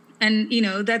 and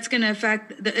that's going to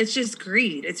affect. It's just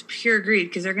greed. It's pure greed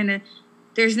because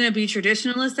there's going to be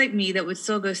traditionalists like me that would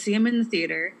still go see them in the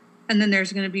theater, and then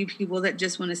there's going to be people that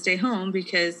just want to stay home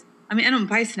because. I don't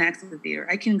buy snacks at the theater.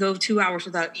 I can go 2 hours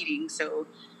without eating. So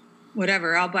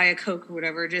whatever, I'll buy a Coke or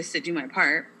whatever just to do my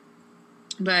part.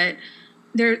 But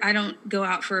I don't go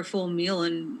out for a full meal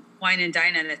and wine and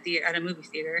dine at a movie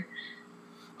theater.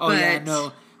 Oh, yeah,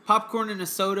 no. Popcorn and a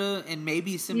soda and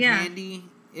maybe some candy.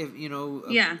 If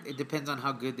it depends on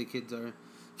how good the kids are.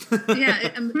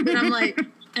 Yeah, but I'm like,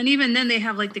 and even then they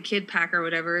have like the kid pack or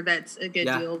whatever. That's a good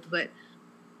deal. But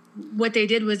what they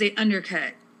did was they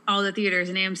undercut all the theaters,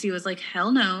 and AMC was like,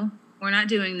 hell no, we're not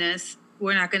doing this.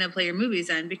 We're not going to play your movies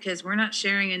then because we're not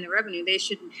sharing in the revenue. They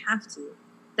shouldn't have to.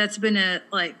 That's been a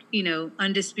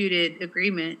undisputed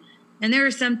agreement. And there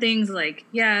are some things like,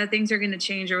 things are going to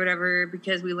change or whatever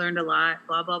because we learned a lot,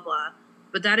 blah, blah, blah.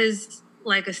 But that is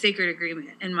like a sacred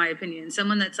agreement, in my opinion.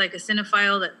 Someone that's like a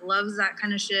cinephile that loves that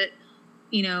kind of shit.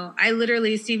 I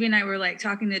literally, Stevie and I were like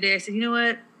talking today. I said, you know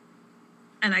what?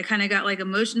 And I kind of got like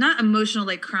not emotional,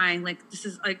 like crying, like this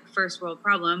is like first world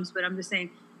problems, but I'm just saying,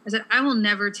 I said, I will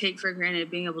never take for granted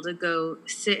being able to go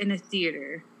sit in a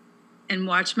theater and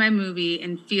watch my movie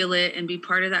and feel it and be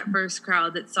part of that first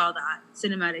crowd that saw that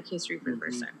cinematic history for the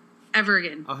first time. Ever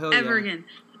again. Oh, hell ever yeah. again.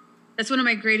 That's one of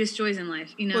my greatest joys in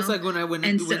life, Well, it's like when I went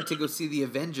to go see the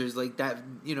Avengers, like that,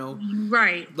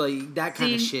 right, like that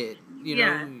kind of shit.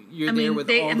 Yeah. You're there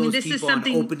with all those people on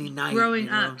opening night. Growing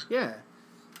up, yeah.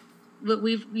 But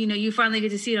you finally get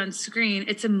to see it on screen.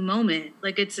 It's a moment.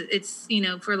 Like it's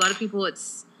for a lot of people,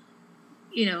 it's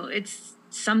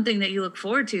something that you look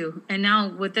forward to. And now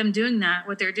with them doing that,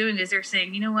 what they're doing is they're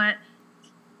saying, you know what,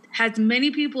 as many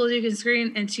people as you can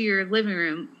screen into your living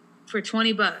room for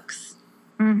 $20,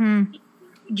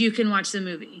 you can watch the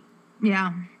movie.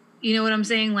 Yeah. You know what I'm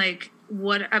saying? Like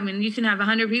you can have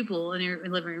 100 people in your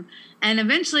living room, and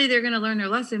eventually they're going to learn their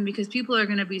lesson because people are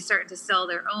going to be starting to sell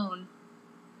their own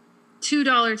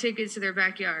 $2 tickets to their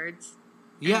backyards.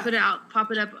 And put it out,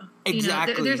 pop it up.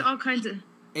 Exactly. There's all kinds of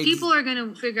people are going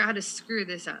to figure out how to screw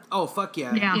this up. Oh, fuck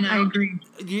yeah. Yeah, I agree.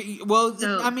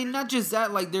 Not just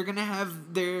that. Like they're going to have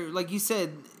like you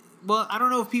said. Well, I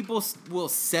don't know if people will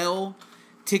sell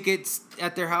tickets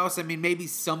at their house. I mean, maybe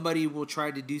somebody will try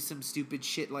to do some stupid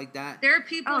shit like that. There are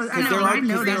people. That's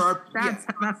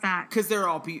that. Because they're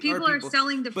all people. People are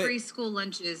selling the free school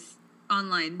lunches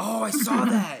online. Oh, I saw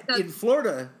that in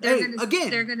Florida.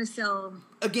 They're going to sell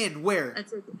again. Where?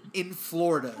 That's it. In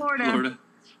Florida. Florida.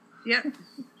 Yep.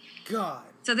 God.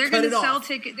 So they're going to sell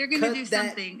tickets. They're going to do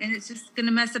something, and it's just going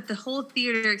to mess up the whole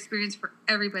theater experience for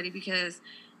everybody because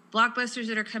blockbusters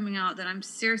that are coming out that I'm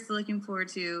seriously looking forward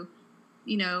to,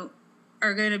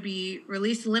 are going to be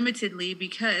released limitedly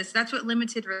because that's what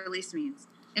limited release means.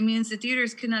 It means the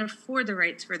theaters cannot afford the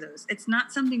rights for those. It's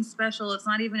not something special. It's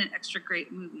not even an extra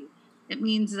great movie. It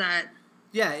means that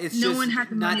no one had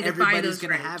the money to buy those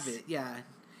gonna have it. Yeah,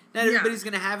 not everybody's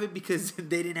gonna have it because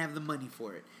they didn't have the money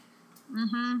for it.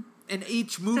 Mm-hmm. And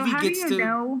each movie each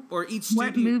studio.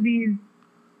 What movies?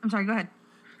 I'm sorry. Go ahead.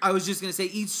 I was just gonna say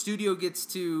each studio gets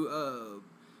to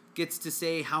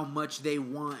say how much they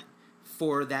want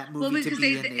for that movie well, because to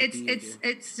be in the theater.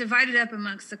 It's divided up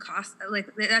amongst the cost. Like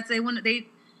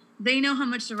they know how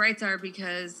much the rights are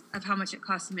because of how much it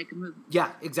costs to make a movie.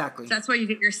 Yeah, exactly. So that's why you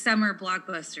get your summer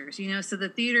blockbusters, you know. So the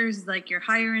theaters, like your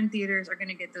higher end theaters, are going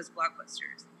to get those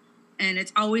blockbusters, and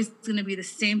it's always going to be the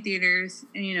same theaters,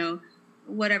 and you know,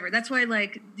 whatever. That's why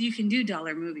like you can do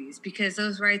dollar movies because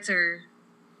those rights are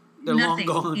nothing.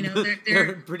 Long gone. You know,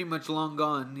 they're pretty much long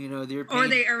gone. You know, they're paying, or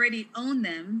they already own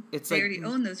them. They already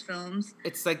own those films.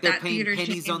 It's like they're paying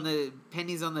pennies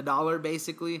on the dollar,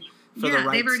 basically. For the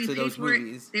rights they've already to paid those for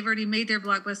movies. it. They've already made their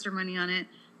blockbuster money on it.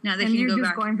 Now they and can you're go just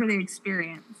back. going for the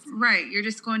experience, right? You're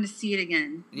just going to see it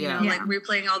again. Yeah. You know, like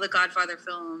replaying all the Godfather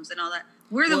films and all that.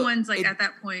 We're the ones like at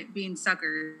that point being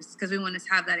suckers because we want to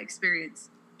have that experience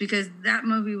because that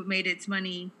movie made its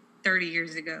money 30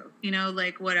 years ago. You know,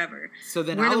 like whatever. So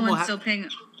then we're the ones still paying.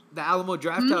 The Alamo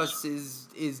Drafthouse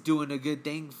is doing a good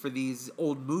thing for these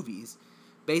old movies,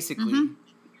 basically.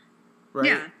 Right?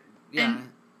 Yeah. Yeah. And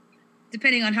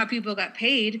depending on how people got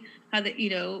paid, how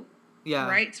the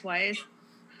rights wise.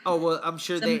 Oh well, I'm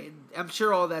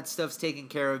sure all that stuff's taken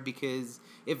care of because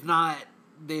if not,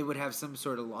 they would have some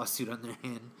sort of lawsuit on their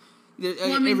hand. Well,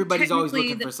 I mean, everybody's always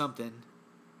looking for something.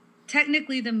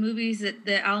 Technically, the movies that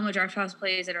the Alamo Drafthouse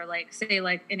plays that are like, say,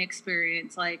 like an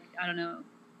experience, like I don't know,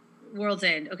 World's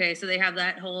End. Okay, so they have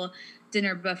that whole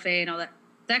dinner buffet and all that.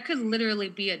 That could literally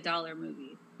be a dollar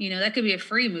movie. You know, that could be a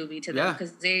free movie to them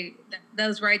because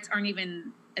those rights aren't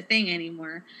even a thing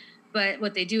anymore. But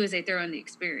what they do is they throw in the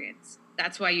experience.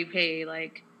 That's why you pay,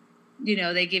 like, you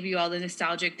know, they give you all the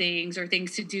nostalgic things or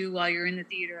things to do while you're in the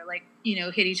theater, like, you know,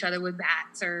 hit each other with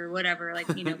bats or whatever, like,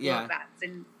 you know, blow up bats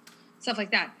and stuff like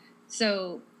that.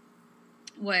 So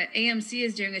what AMC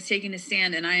is doing is taking a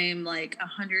stand, and I am like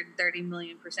 130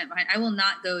 million% behind. I will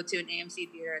not go to an AMC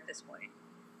theater at this point.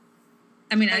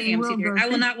 I mean, I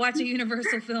will not watch a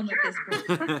Universal film at this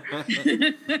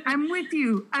point. I'm with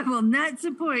you. I will not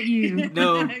support you.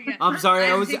 No, I'm sorry.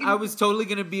 I was totally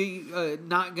gonna be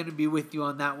not gonna be with you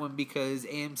on that one because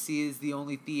AMC is the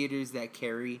only theaters that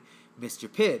carry Mr.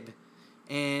 Pibb,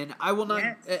 and I will not.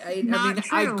 Yes. I mean,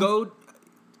 I go.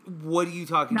 What are you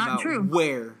talking about? Not true.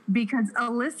 Where? Because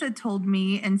Alyssa told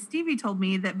me and Stevie told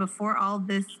me that before all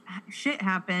this shit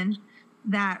happened,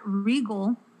 that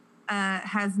Regal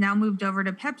has now moved over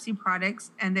to Pepsi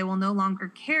products, and they will no longer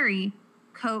carry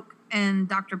Coke and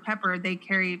Dr. Pepper. They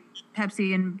carry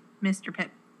Pepsi and Mr. Pibb.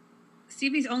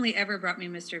 Stevie's only ever brought me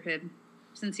Mr. Pibb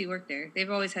since he worked there.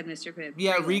 They've always had Mr. Pibb.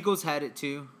 Yeah, Regal's had it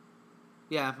too.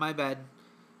 Yeah, my bad.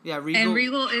 Yeah, Regal. And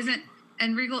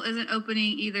Regal isn't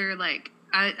opening either. Like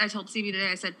I told Stevie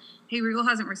today, I said, "Hey, Regal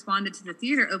hasn't responded to the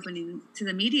theater opening to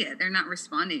the media. They're not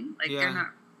responding. Like they're not."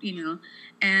 You know,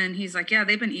 and he's like, yeah,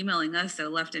 they've been emailing us so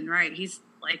left and right. He's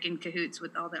like in cahoots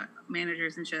with all the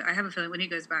managers and shit. I have a feeling when he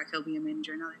goes back, he'll be a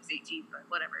manager. Now that he's 18, but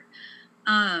whatever.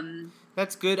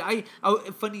 That's good.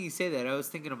 Funny you say that. I was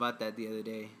thinking about that the other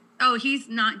day. Oh, he's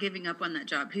not giving up on that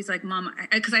job. He's like, Mom,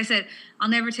 because I said, I'll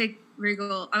never take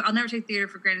Regal. I'll never take theater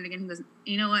for granted again. He goes,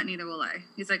 you know what? Neither will I.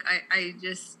 He's like,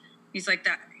 he's like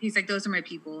that. He's like, those are my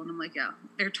people. And I'm like, yeah,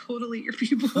 they're totally your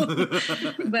people.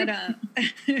 But,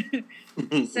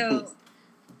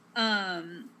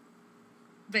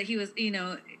 but he was, you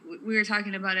know, we were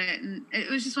talking about it and it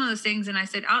was just one of those things. And I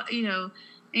said, you know,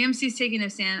 AMC's taking a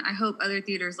stand. I hope other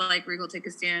theaters like Regal take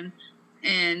a stand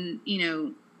and, you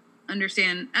know,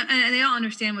 understand. And they all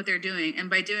understand what they're doing. And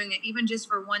by doing it, even just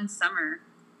for one summer,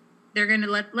 they're going to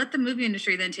let the movie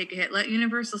industry then take a hit. Let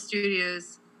Universal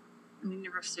Studios, oh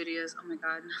my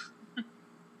God.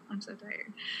 I'm so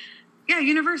tired. Yeah,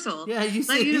 Universal. Yeah, you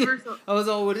said Universal. I was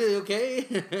all,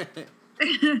 okay?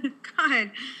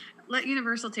 God, let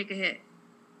Universal take a hit.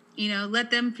 You know,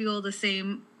 let them feel the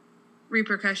same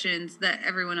repercussions that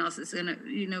everyone else is going to,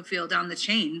 you know, feel down the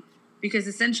chain. Because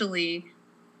essentially,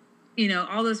 you know,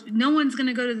 no one's going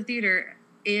to go to the theater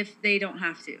if they don't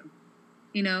have to.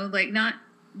 You know, like not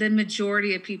the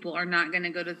majority of people are not going to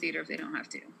go to the theater if they don't have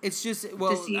to. It's just,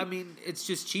 I mean, it's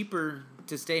just cheaper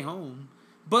to stay home.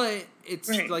 But it's,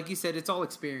 like you said, it's all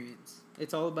experience.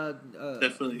 It's all about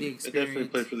definitely the experience. Definitely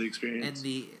play for the experience.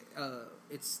 And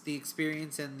it's the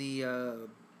experience and the,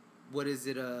 what is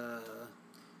it? The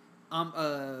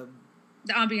ambiance.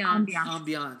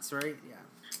 Ambiance, right? Yeah.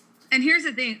 And here's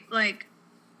the thing, like,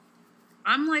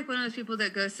 I'm like one of those people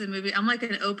that goes to the movie. I'm like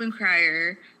an open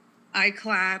crier. I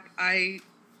clap.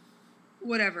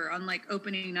 Whatever, on like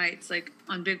opening nights, like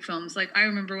on big films. Like I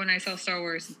remember when I saw Star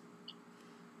Wars,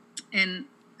 and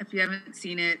if you haven't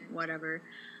seen it, whatever,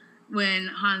 when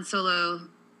Han Solo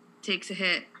takes a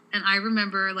hit, and I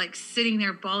remember like sitting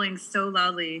there bawling so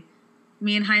loudly,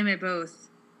 me and Jaime both,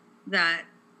 that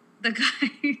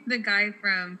the guy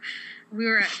from, we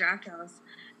were at Draft House,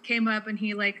 came up and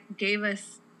he like gave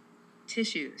us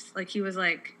tissues. Like he was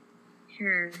like,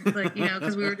 here, like, you know,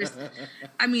 because we were just,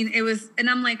 I mean, it was, and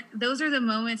I'm like, those are the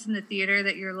moments in the theater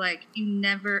that you're like, you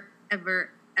never,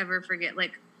 ever, ever forget.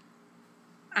 Like,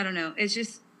 I don't know. It's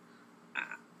just,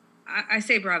 I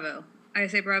say bravo. I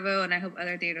say bravo, and I hope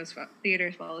other theaters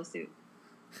follow suit.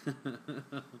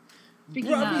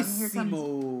 Speaking of, here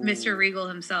comes Mr. Regal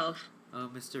himself. Oh,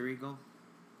 Mr. Regal.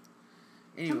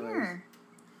 Come Anyway,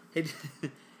 here.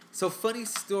 so funny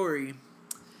story.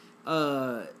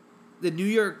 The New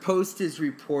York Post is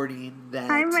reporting that.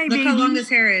 Hi, my Look baby. how long his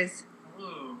hair is.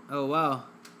 Oh wow.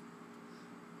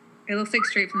 It looks like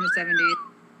straight from the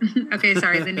 70s. Okay,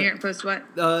 sorry. The New York Post, what?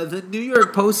 The New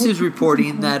York Post is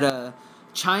reporting that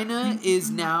China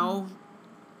is now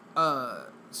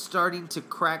starting to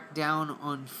crack down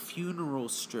on funeral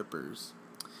strippers.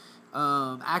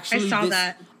 Actually, I saw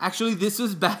that. Actually, this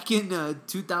was back in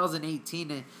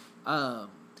 2018, but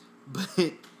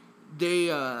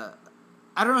they.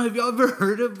 I don't know. Have y'all ever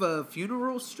heard of a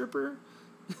funeral stripper?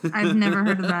 I've never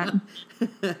heard of that.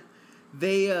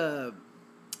 They.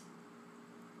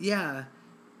 Yeah,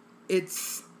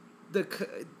 it's the.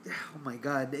 Oh my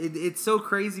god! It's so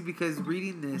crazy because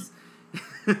reading this.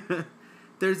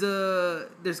 There's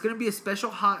going to be a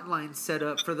special hotline set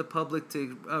up for the public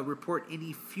to report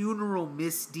any funeral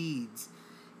misdeeds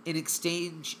in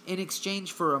exchange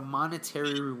for a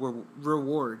monetary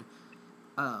reward.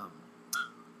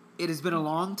 It has been a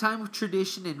long time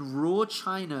tradition in rural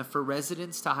China for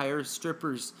residents to hire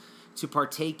strippers to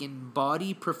partake in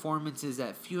body performances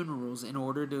at funerals in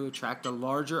order to attract a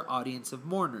larger audience of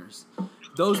mourners.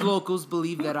 Those locals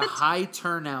believe that a high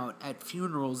turnout at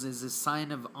funerals is a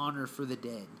sign of honor for the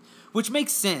dead, which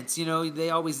makes sense. You know, they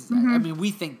always, I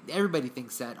mean, everybody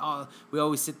thinks that. Oh, we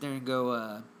always sit there and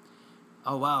go,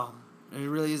 oh, wow, there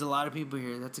really is a lot of people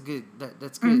here. That's good.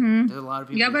 That's good. There's a lot of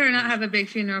people. Y'all better not have a big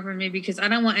funeral for me because I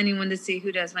don't want anyone to see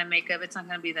who does my makeup. It's not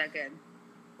going to be that good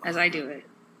as I do it.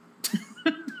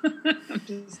 I'm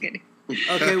just kidding.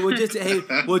 Okay, we'll just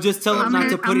tell them not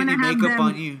to put any makeup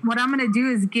on you. What I'm gonna do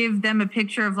is give them a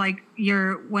picture of like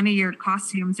one of your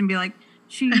costumes and be like,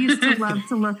 she used to love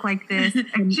to look like this.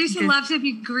 And she used to love to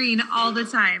be green all the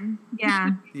time.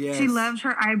 Yeah. Yes. She loved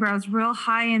her eyebrows real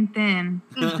high and thin.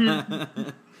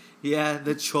 Yeah,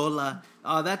 the chola.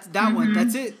 Oh, that's that one.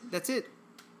 That's it.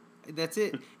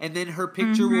 And then her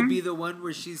picture will be the one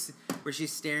where she's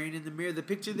staring in the mirror. The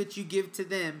picture that you give to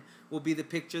them will be the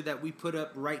picture that we put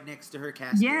up right next to her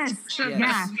casket. Yes.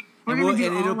 Yeah. We're And gonna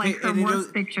do all like her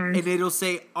worst pictures. And it'll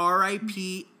say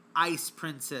R.I.P. Ice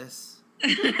Princess.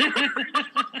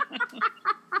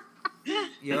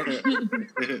 Yep.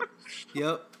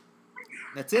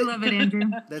 That's it. I love it,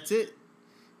 Andrew. That's it.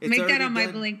 It's Make that on my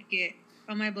done. blanket.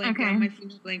 On my blanket. Okay. On my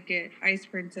food blanket. Ice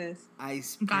Princess.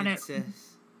 Ice Got it.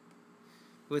 Princess.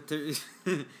 With the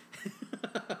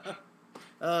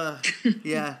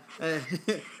yeah.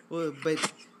 Well,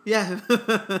 but yeah.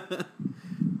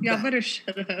 Y'all better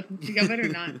shut up. Y'all better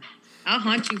not. I'll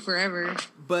haunt you forever.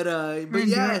 But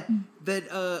yeah, that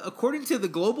according to the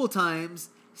Global Times,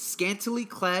 scantily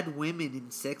clad women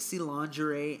in sexy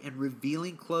lingerie and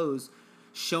revealing clothes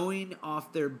showing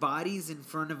off their bodies in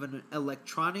front of an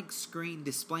electronic screen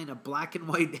displaying a black and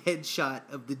white headshot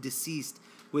of the deceased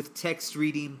with text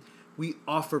reading, "We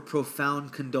offer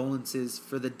profound condolences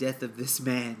for the death of this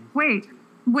man." Wait.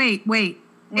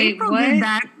 April what? did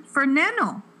that for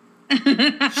Neno.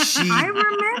 I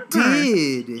remember.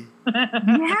 Did.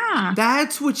 Yeah.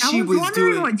 That's what she was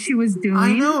wondering doing. what she was doing.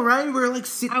 I know, right? We're like,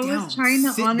 sit I down. was trying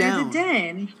to sit honor down. the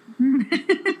dead.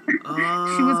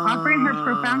 She was offering her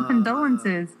profound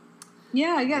condolences.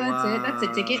 Yeah, that's it. That's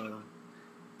a ticket.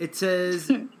 It says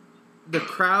the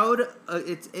crowd.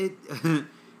 It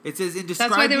says in describing.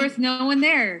 That's why there was no one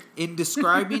there. In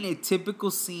describing a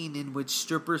typical scene in which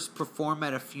strippers perform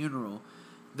at a funeral,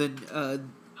 the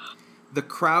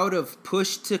crowd of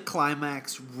pushed to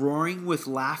climax, roaring with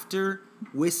laughter,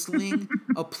 whistling,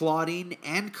 applauding,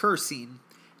 and cursing,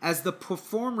 as the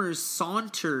performers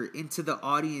saunter into the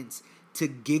audience to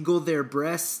giggle their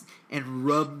breasts and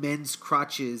rub men's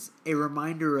crotches, a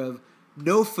reminder of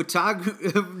no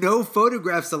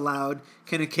photographs allowed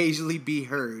can occasionally be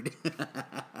heard.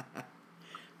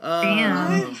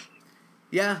 Damn.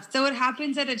 Yeah. So what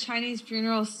happens at a Chinese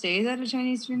funeral stays at a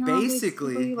Chinese funeral?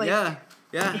 Basically, like, yeah,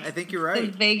 I think you're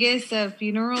right. The Vegas of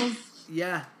funerals.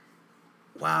 Yeah.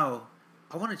 Wow.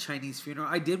 I want a Chinese funeral.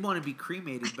 I did want to be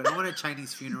cremated, but I want a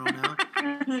Chinese funeral now.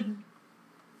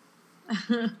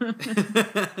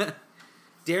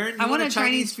 Darren, you want a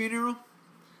Chinese funeral?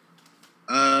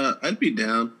 I'd be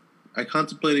down. I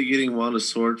contemplated getting Juan a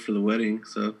sword for the wedding,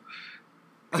 so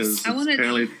because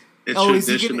apparently it's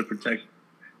tradition to protect.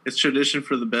 It's tradition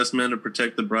for the best man to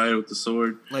protect the bride with the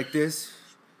sword. Like this.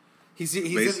 He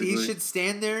should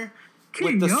stand there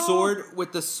with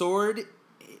the sword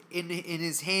in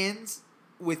his hands,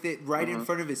 with it right in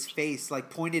front of his face, like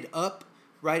pointed up,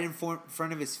 right in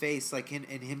front of his face, like and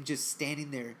him just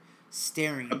standing there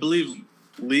staring. I believe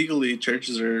legally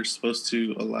churches are supposed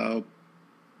to allow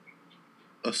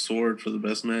a sword for the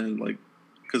best man, like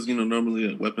because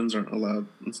normally weapons aren't allowed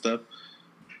and stuff.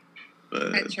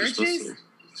 But at churches,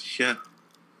 yeah.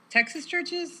 Texas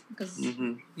churches, because you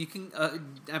can.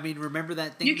 Remember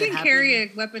that thing? You can carry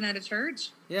a weapon at a church.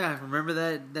 Yeah,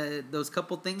 remember those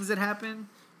couple things that happened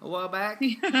a while back.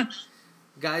 Yeah.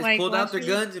 Guys pulled out their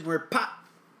guns and were pop,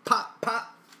 pop,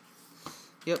 pop.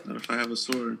 Yep. Not if I have a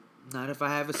sword. Not if I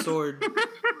have a sword.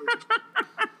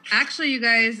 Actually, you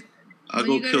guys, I'll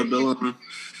go kill Bill.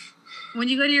 When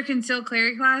you go to your concealed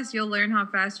carry class, you'll learn how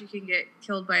fast you can get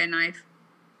killed by a knife.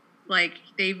 Like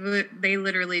they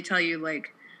literally tell you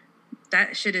like.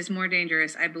 That shit is more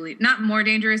dangerous, I believe. Not more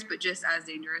dangerous, but just as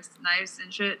dangerous. Knives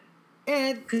and shit.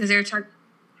 And because they're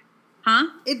huh?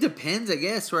 It depends, I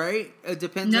guess, right? It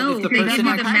depends on if the person. No, they give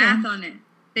you the math on it.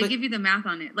 They give you the math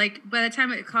on it. Like by the time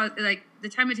the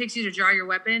time it takes you to draw your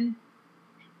weapon,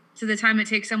 to the time it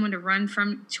takes someone to run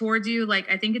towards you, like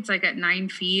I think it's like at 9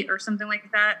 feet or something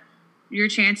like that. Your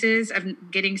chances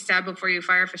of getting stabbed before you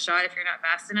fire off a shot, if you're not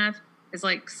fast enough, is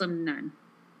like slim to none.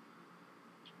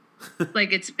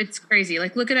 Like it's crazy.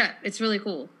 Like look it up. It's really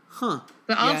cool. Huh.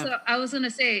 But also I was gonna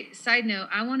say, side note,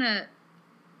 I want a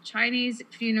Chinese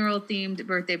funeral themed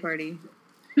birthday party.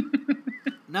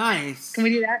 Nice. Can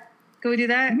we do that?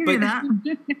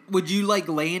 Would you like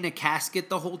lay in a casket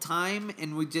the whole time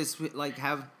and we just like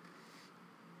have?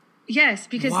 Yes,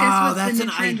 because wow, guess what's the new that's an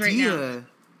trend idea. right now?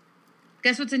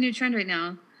 Guess what's a new trend right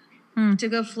now? To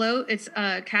go float, it's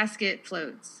casket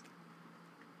floats.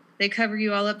 They cover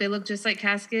you all up. They look just like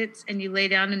caskets, and you lay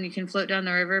down and you can float down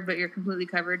the river, but you're completely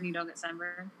covered and you don't get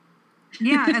sunburned.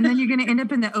 Yeah, and then you're going to end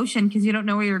up in the ocean because you don't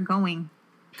know where you're going.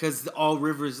 Because all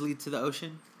rivers lead to the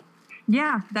ocean?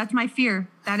 Yeah, that's my fear.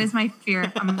 That is my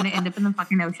fear. I'm going to end up in the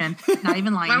fucking ocean. Not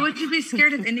even lying. Why would you be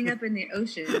scared of ending up in the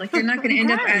ocean? Like you're not going to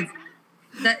end up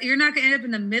you're not going to end up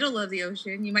in the middle of the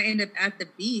ocean. You might end up at the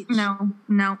beach. No,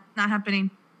 not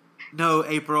happening. No,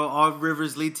 April. All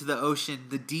rivers lead to the ocean.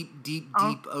 The deep, deep,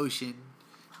 deep ocean.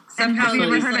 Somehow, have you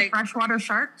ever heard of freshwater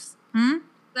sharks?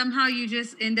 Somehow you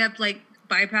just end up like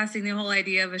bypassing the whole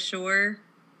idea of a shore,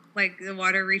 like the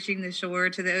water reaching the shore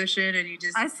to the ocean, and you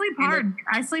just. I sleep hard.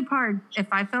 If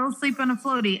I fell asleep on a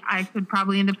floaty, I could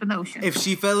probably end up in the ocean. If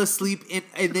she fell asleep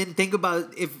and then think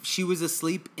about if she was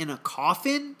asleep in a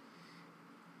coffin,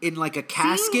 in like a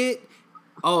casket.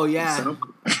 Oh, yeah.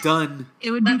 Done.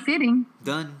 It would be fitting.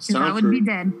 Done. Because I would be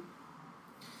dead.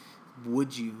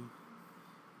 Would you?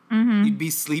 Mm-hmm. You'd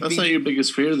be sleeping. That's not your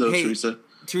biggest fear, though, Teresa.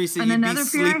 Teresa, and you'd another be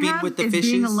fear sleeping I have with the is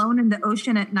fishes. Being alone in the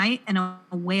ocean at night and a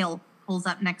whale pulls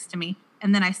up next to me.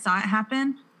 And then I saw it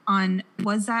happen on,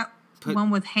 was that one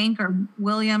with Hank or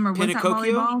William or was that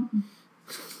volleyball?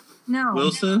 No.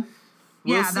 Wilson?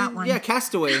 Yeah, that one. Yeah,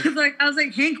 Castaway. I was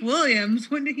like, Hank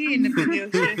Williams. When did he end up in the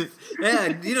ocean?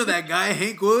 Yeah, you know that guy,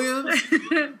 Hank Williams?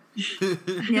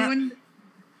 Yeah.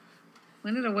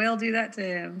 When did a whale do that to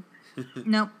him?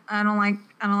 Nope, I don't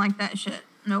like that shit.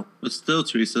 Nope. But still,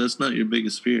 Teresa, that's not your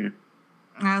biggest fear.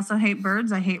 I also hate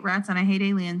birds, I hate rats, and I hate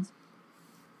aliens.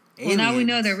 Well, now we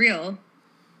know they're real.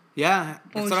 Yeah,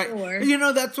 that's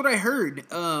that's what I heard.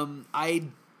 I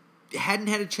hadn't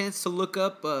had a chance to look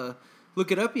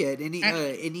it up yet.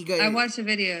 I watched the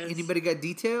videos. Anybody got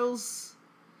details?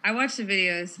 I watched the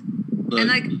videos. Look, and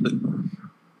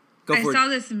I saw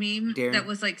this meme that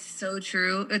was like so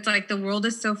true. It's like the world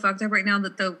is so fucked up right now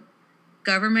that the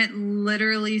government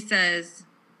literally says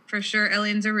for sure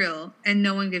aliens are real and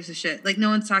no one gives a shit. Like no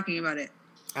one's talking about it.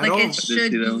 It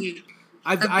should be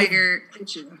a bigger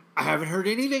issue. I haven't heard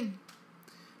anything.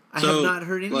 I have not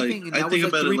heard anything. And I think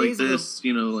about it like this,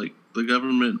 like the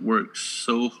government works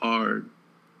so hard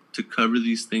to cover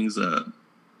these things up,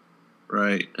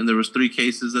 right? And there was 3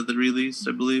 cases that they released,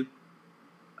 I believe.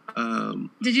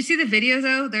 Did you see the videos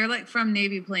though? They're like from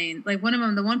Navy plane. Like one of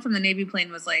them, the one from the Navy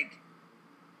plane was like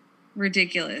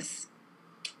ridiculous.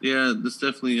 Yeah, that's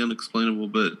definitely unexplainable.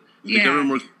 But the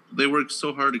government worked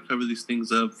so hard to cover these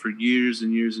things up for years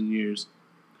and years and years,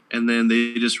 and then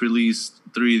they just released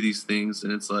 3 of these things,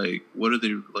 and it's like, what are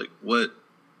they like? What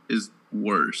is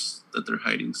worse that they're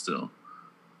hiding still?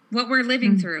 What we're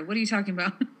living through. What are you talking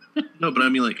about? No, but I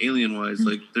mean like alien wise,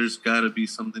 like there's got to be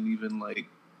something even like.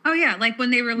 Oh yeah, like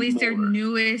when they released their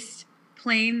newest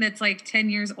plane that's like 10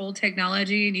 years old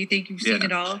technology and you think you've seen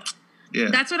it all. Yeah.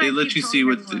 That's what they I let keep you see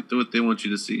what they want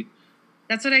you to see.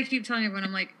 That's what I keep telling everyone.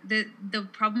 I'm like, the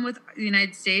problem with the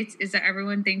United States is that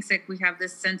everyone thinks that we have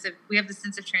this sense of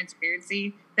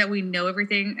transparency, that we know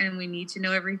everything and we need to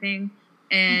know everything.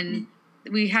 And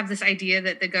we have this idea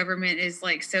that the government is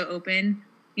like so open,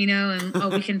 you know, and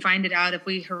we can find it out if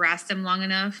we harass them long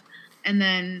enough. And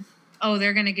then,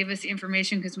 they're going to give us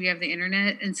information because we have the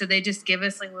internet. And so they just give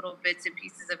us like little bits and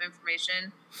pieces of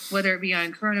information, whether it be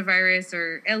on coronavirus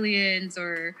or aliens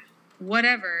or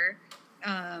whatever.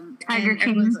 Tiger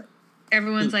King.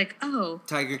 Everyone's like, oh,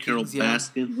 Tiger Carole King.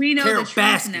 Baskin. we know Carole the truth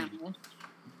Baskin.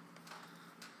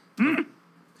 now.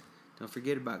 Don't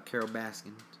forget about Carole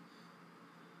Baskin.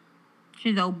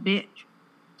 She's a old bitch.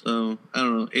 So, I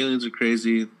don't know. Aliens are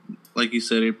crazy. Like you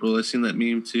said, April, I've seen that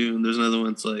meme too. And there's another one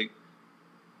that's like,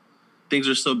 things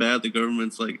are so bad, the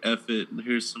government's like, F it.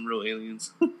 Here's some real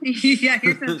aliens. Yeah,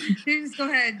 just go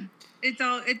ahead. It's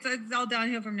all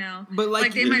downhill from now. But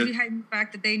like they might be hiding the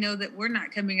fact that they know that we're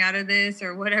not coming out of this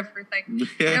or whatever. Like,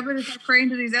 better start praying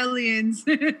to these aliens,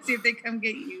 see if they come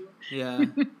get you. Yeah.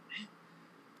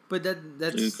 But that's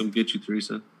They're gonna come get you,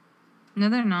 Teresa. No,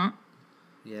 they're not.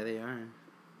 Yeah, they are.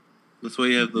 That's why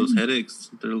you have those headaches.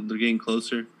 They're getting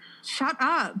closer. Shut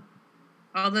up.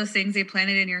 All those things they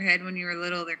planted in your head when you were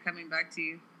little, they're coming back to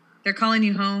you. They're calling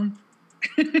you home.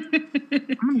 I'm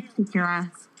gonna kick your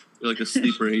ass. You're like a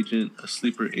sleeper agent, a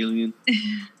sleeper alien.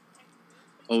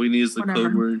 All we need is the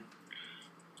code word.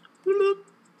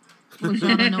 Which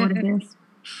I don't know what it is.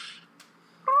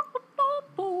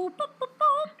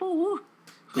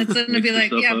 It's going to be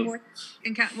like,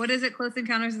 what is it? Close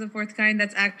Encounters of the Fourth Kind.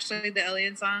 That's actually the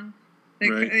alien song.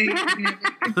 Right.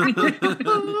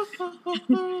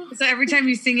 So every time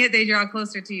you sing it, they draw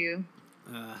closer to you.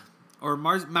 Or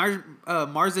Mars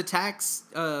Attacks.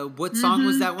 What song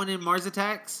was that one in Mars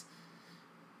Attacks?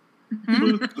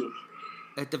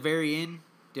 At the very end,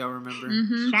 do y'all remember?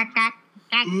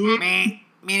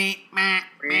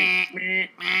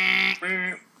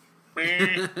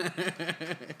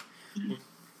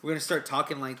 We're gonna start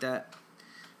talking like that.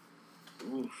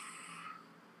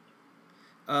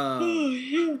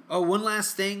 One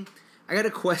last thing. I got a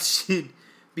question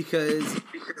because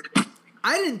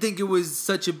I didn't think it was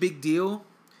such a big deal,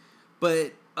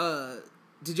 but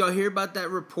did y'all hear about that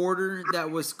reporter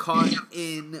that was caught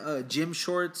in gym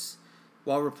shorts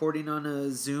while reporting on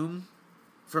a Zoom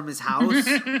from his house?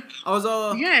 I was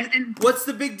all, and what's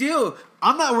the big deal?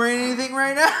 I'm not wearing anything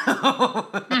right now.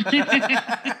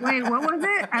 Wait, what was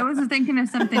it? I wasn't thinking of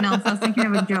something else. I was thinking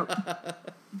of a joke.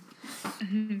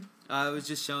 I was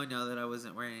just showing y'all that I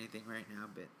wasn't wearing anything right now,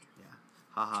 but yeah,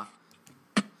 haha.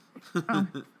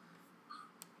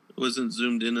 Wasn't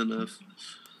zoomed in enough.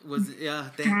 Yeah,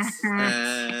 thanks.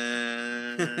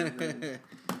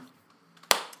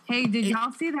 Hey, did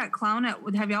y'all see that clown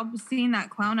have y'all seen that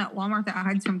clown at Walmart that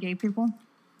hides from gay people?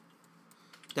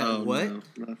 What? No,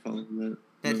 not following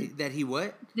that. That he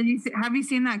what? Have you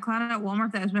seen that clown at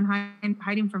Walmart that has been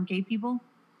hiding from gay people?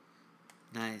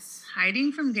 Nice.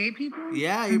 Hiding from gay people?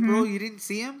 Yeah, April, you didn't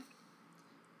see him?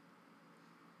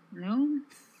 No.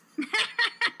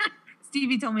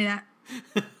 Stevie told me that.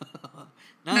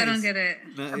 Nice. I don't get it.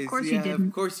 Nice. Of course you didn't.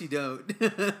 Of course you don't.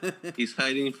 He's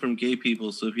hiding from gay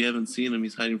people, so if you haven't seen him,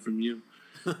 he's hiding from you.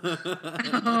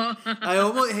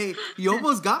 You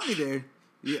almost got me there.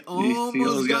 You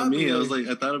almost got me. there. I was like,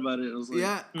 I thought about it. I was like,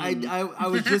 yeah,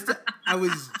 I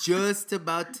was just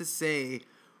about to say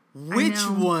which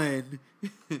one.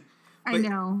 I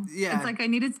know. Yeah. It's like I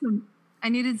needed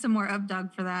some more up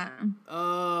dog for that.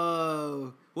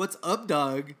 Oh, what's up,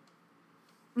 dog?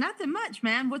 Nothing much,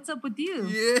 man. What's up with you?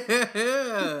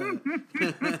 Yeah.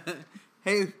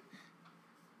 Hey.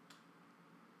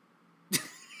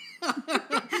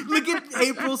 Look at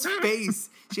April's face.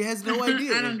 She has no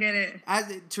idea. I don't get it.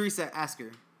 Teresa, ask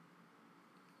her.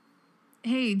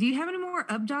 Hey, do you have any more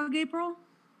up dog, April?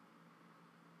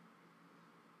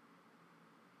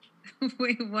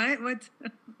 Wait, what?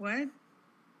 What?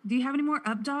 Do you have any more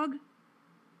up dog?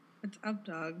 What's up,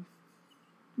 dog?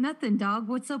 Nothing, dog.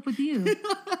 What's up with you?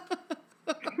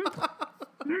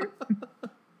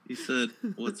 He said,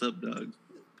 "What's up, dog?"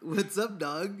 What's up,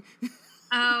 dog?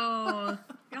 Oh,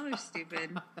 y'all are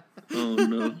stupid. Oh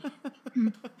no.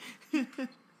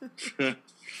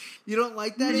 You don't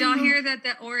like that? Did y'all hear that the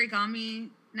origami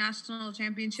national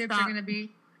championships are going to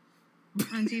be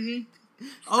on TV?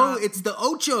 Oh, it's the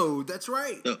Ocho. That's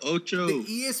right. The Ocho. The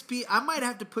ESP. I might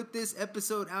have to put this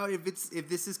episode out if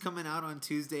this is coming out on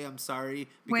Tuesday. I'm sorry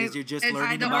because you're just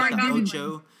learning about the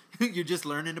Ocho. You're just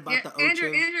learning about the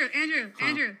Ocho.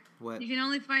 Andrew. What? You can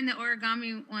only find the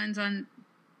origami ones on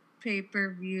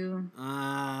Pay-per-view.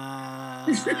 On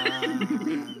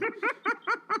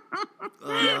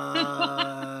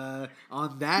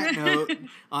that note,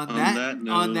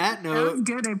 That was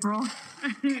good, April.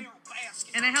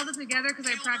 And I held it together because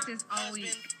I practiced all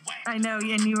week. I know,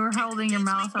 and you were holding your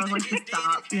mouth, so I was like, just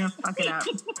stop. You know, fuck it up.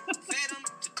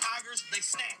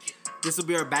 This will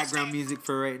be our background music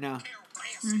for right now.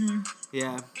 Mm-hmm.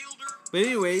 Yeah. But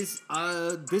anyways,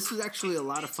 this was actually a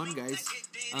lot of fun, guys.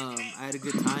 I had a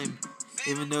good time,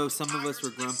 even though some of us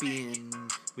were grumpy, and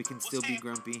we can still be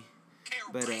grumpy.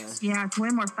 But yeah, it's way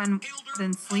more fun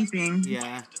than sleeping.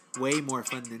 Yeah, way more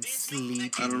fun than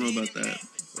sleep. I don't know about that.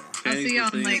 I'll see y'all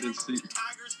like.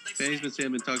 Fanny's been saying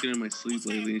I've been talking in my sleep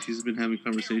lately, and she's been having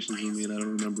conversations with me, and I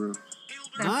don't remember.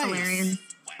 That's nice. Hilarious.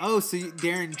 Oh, so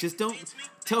Darren, just don't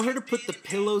tell her to put the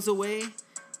pillows away,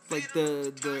 like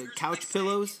the couch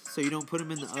pillows, so you don't put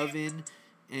them in the oven.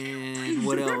 And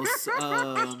what else?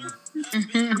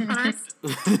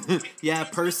 Yeah,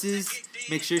 purses.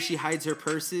 Make sure she hides her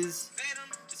purses,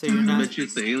 so you're not. I bet you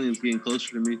it's the aliens getting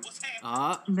closer to me.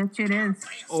 I bet you it is.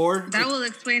 Or that will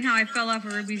explain how I fell off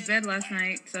of Ruby's bed last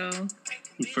night. So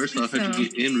first off, how'd you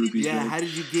get in Ruby's bed? Yeah, how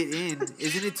did you get in?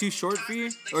 Isn't it too short for you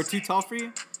or too tall for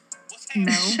you?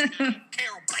 No,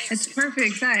 it's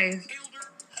perfect size.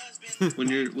 When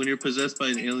you're possessed by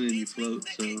an alien, you float.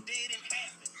 So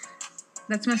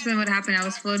that must have been what happened. I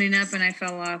was floating up and I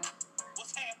fell off.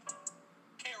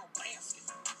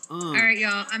 All right,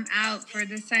 y'all. I'm out for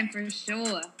this time for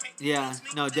sure. Yeah,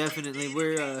 no, definitely.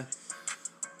 We're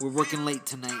working late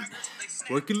tonight.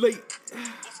 Working late.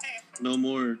 No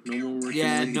more working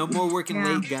yeah, late. no more working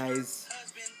late, guys.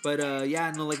 But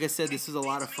yeah, no, like I said, this was a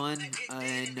lot of fun,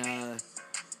 and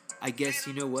I guess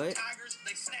you know what?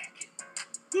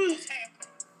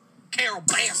 Carole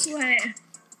Baskin. What?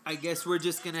 I guess we're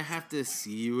just gonna have to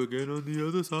see you again on the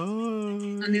other side.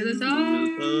 On the other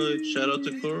side. Shout out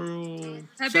to Carole.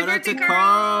 Shout out to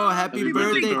Carole. Happy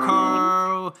birthday,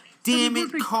 Carole. Damn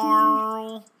it,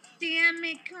 Carole. Damn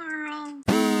it, Carole.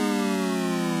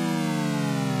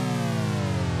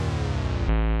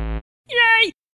 Yay!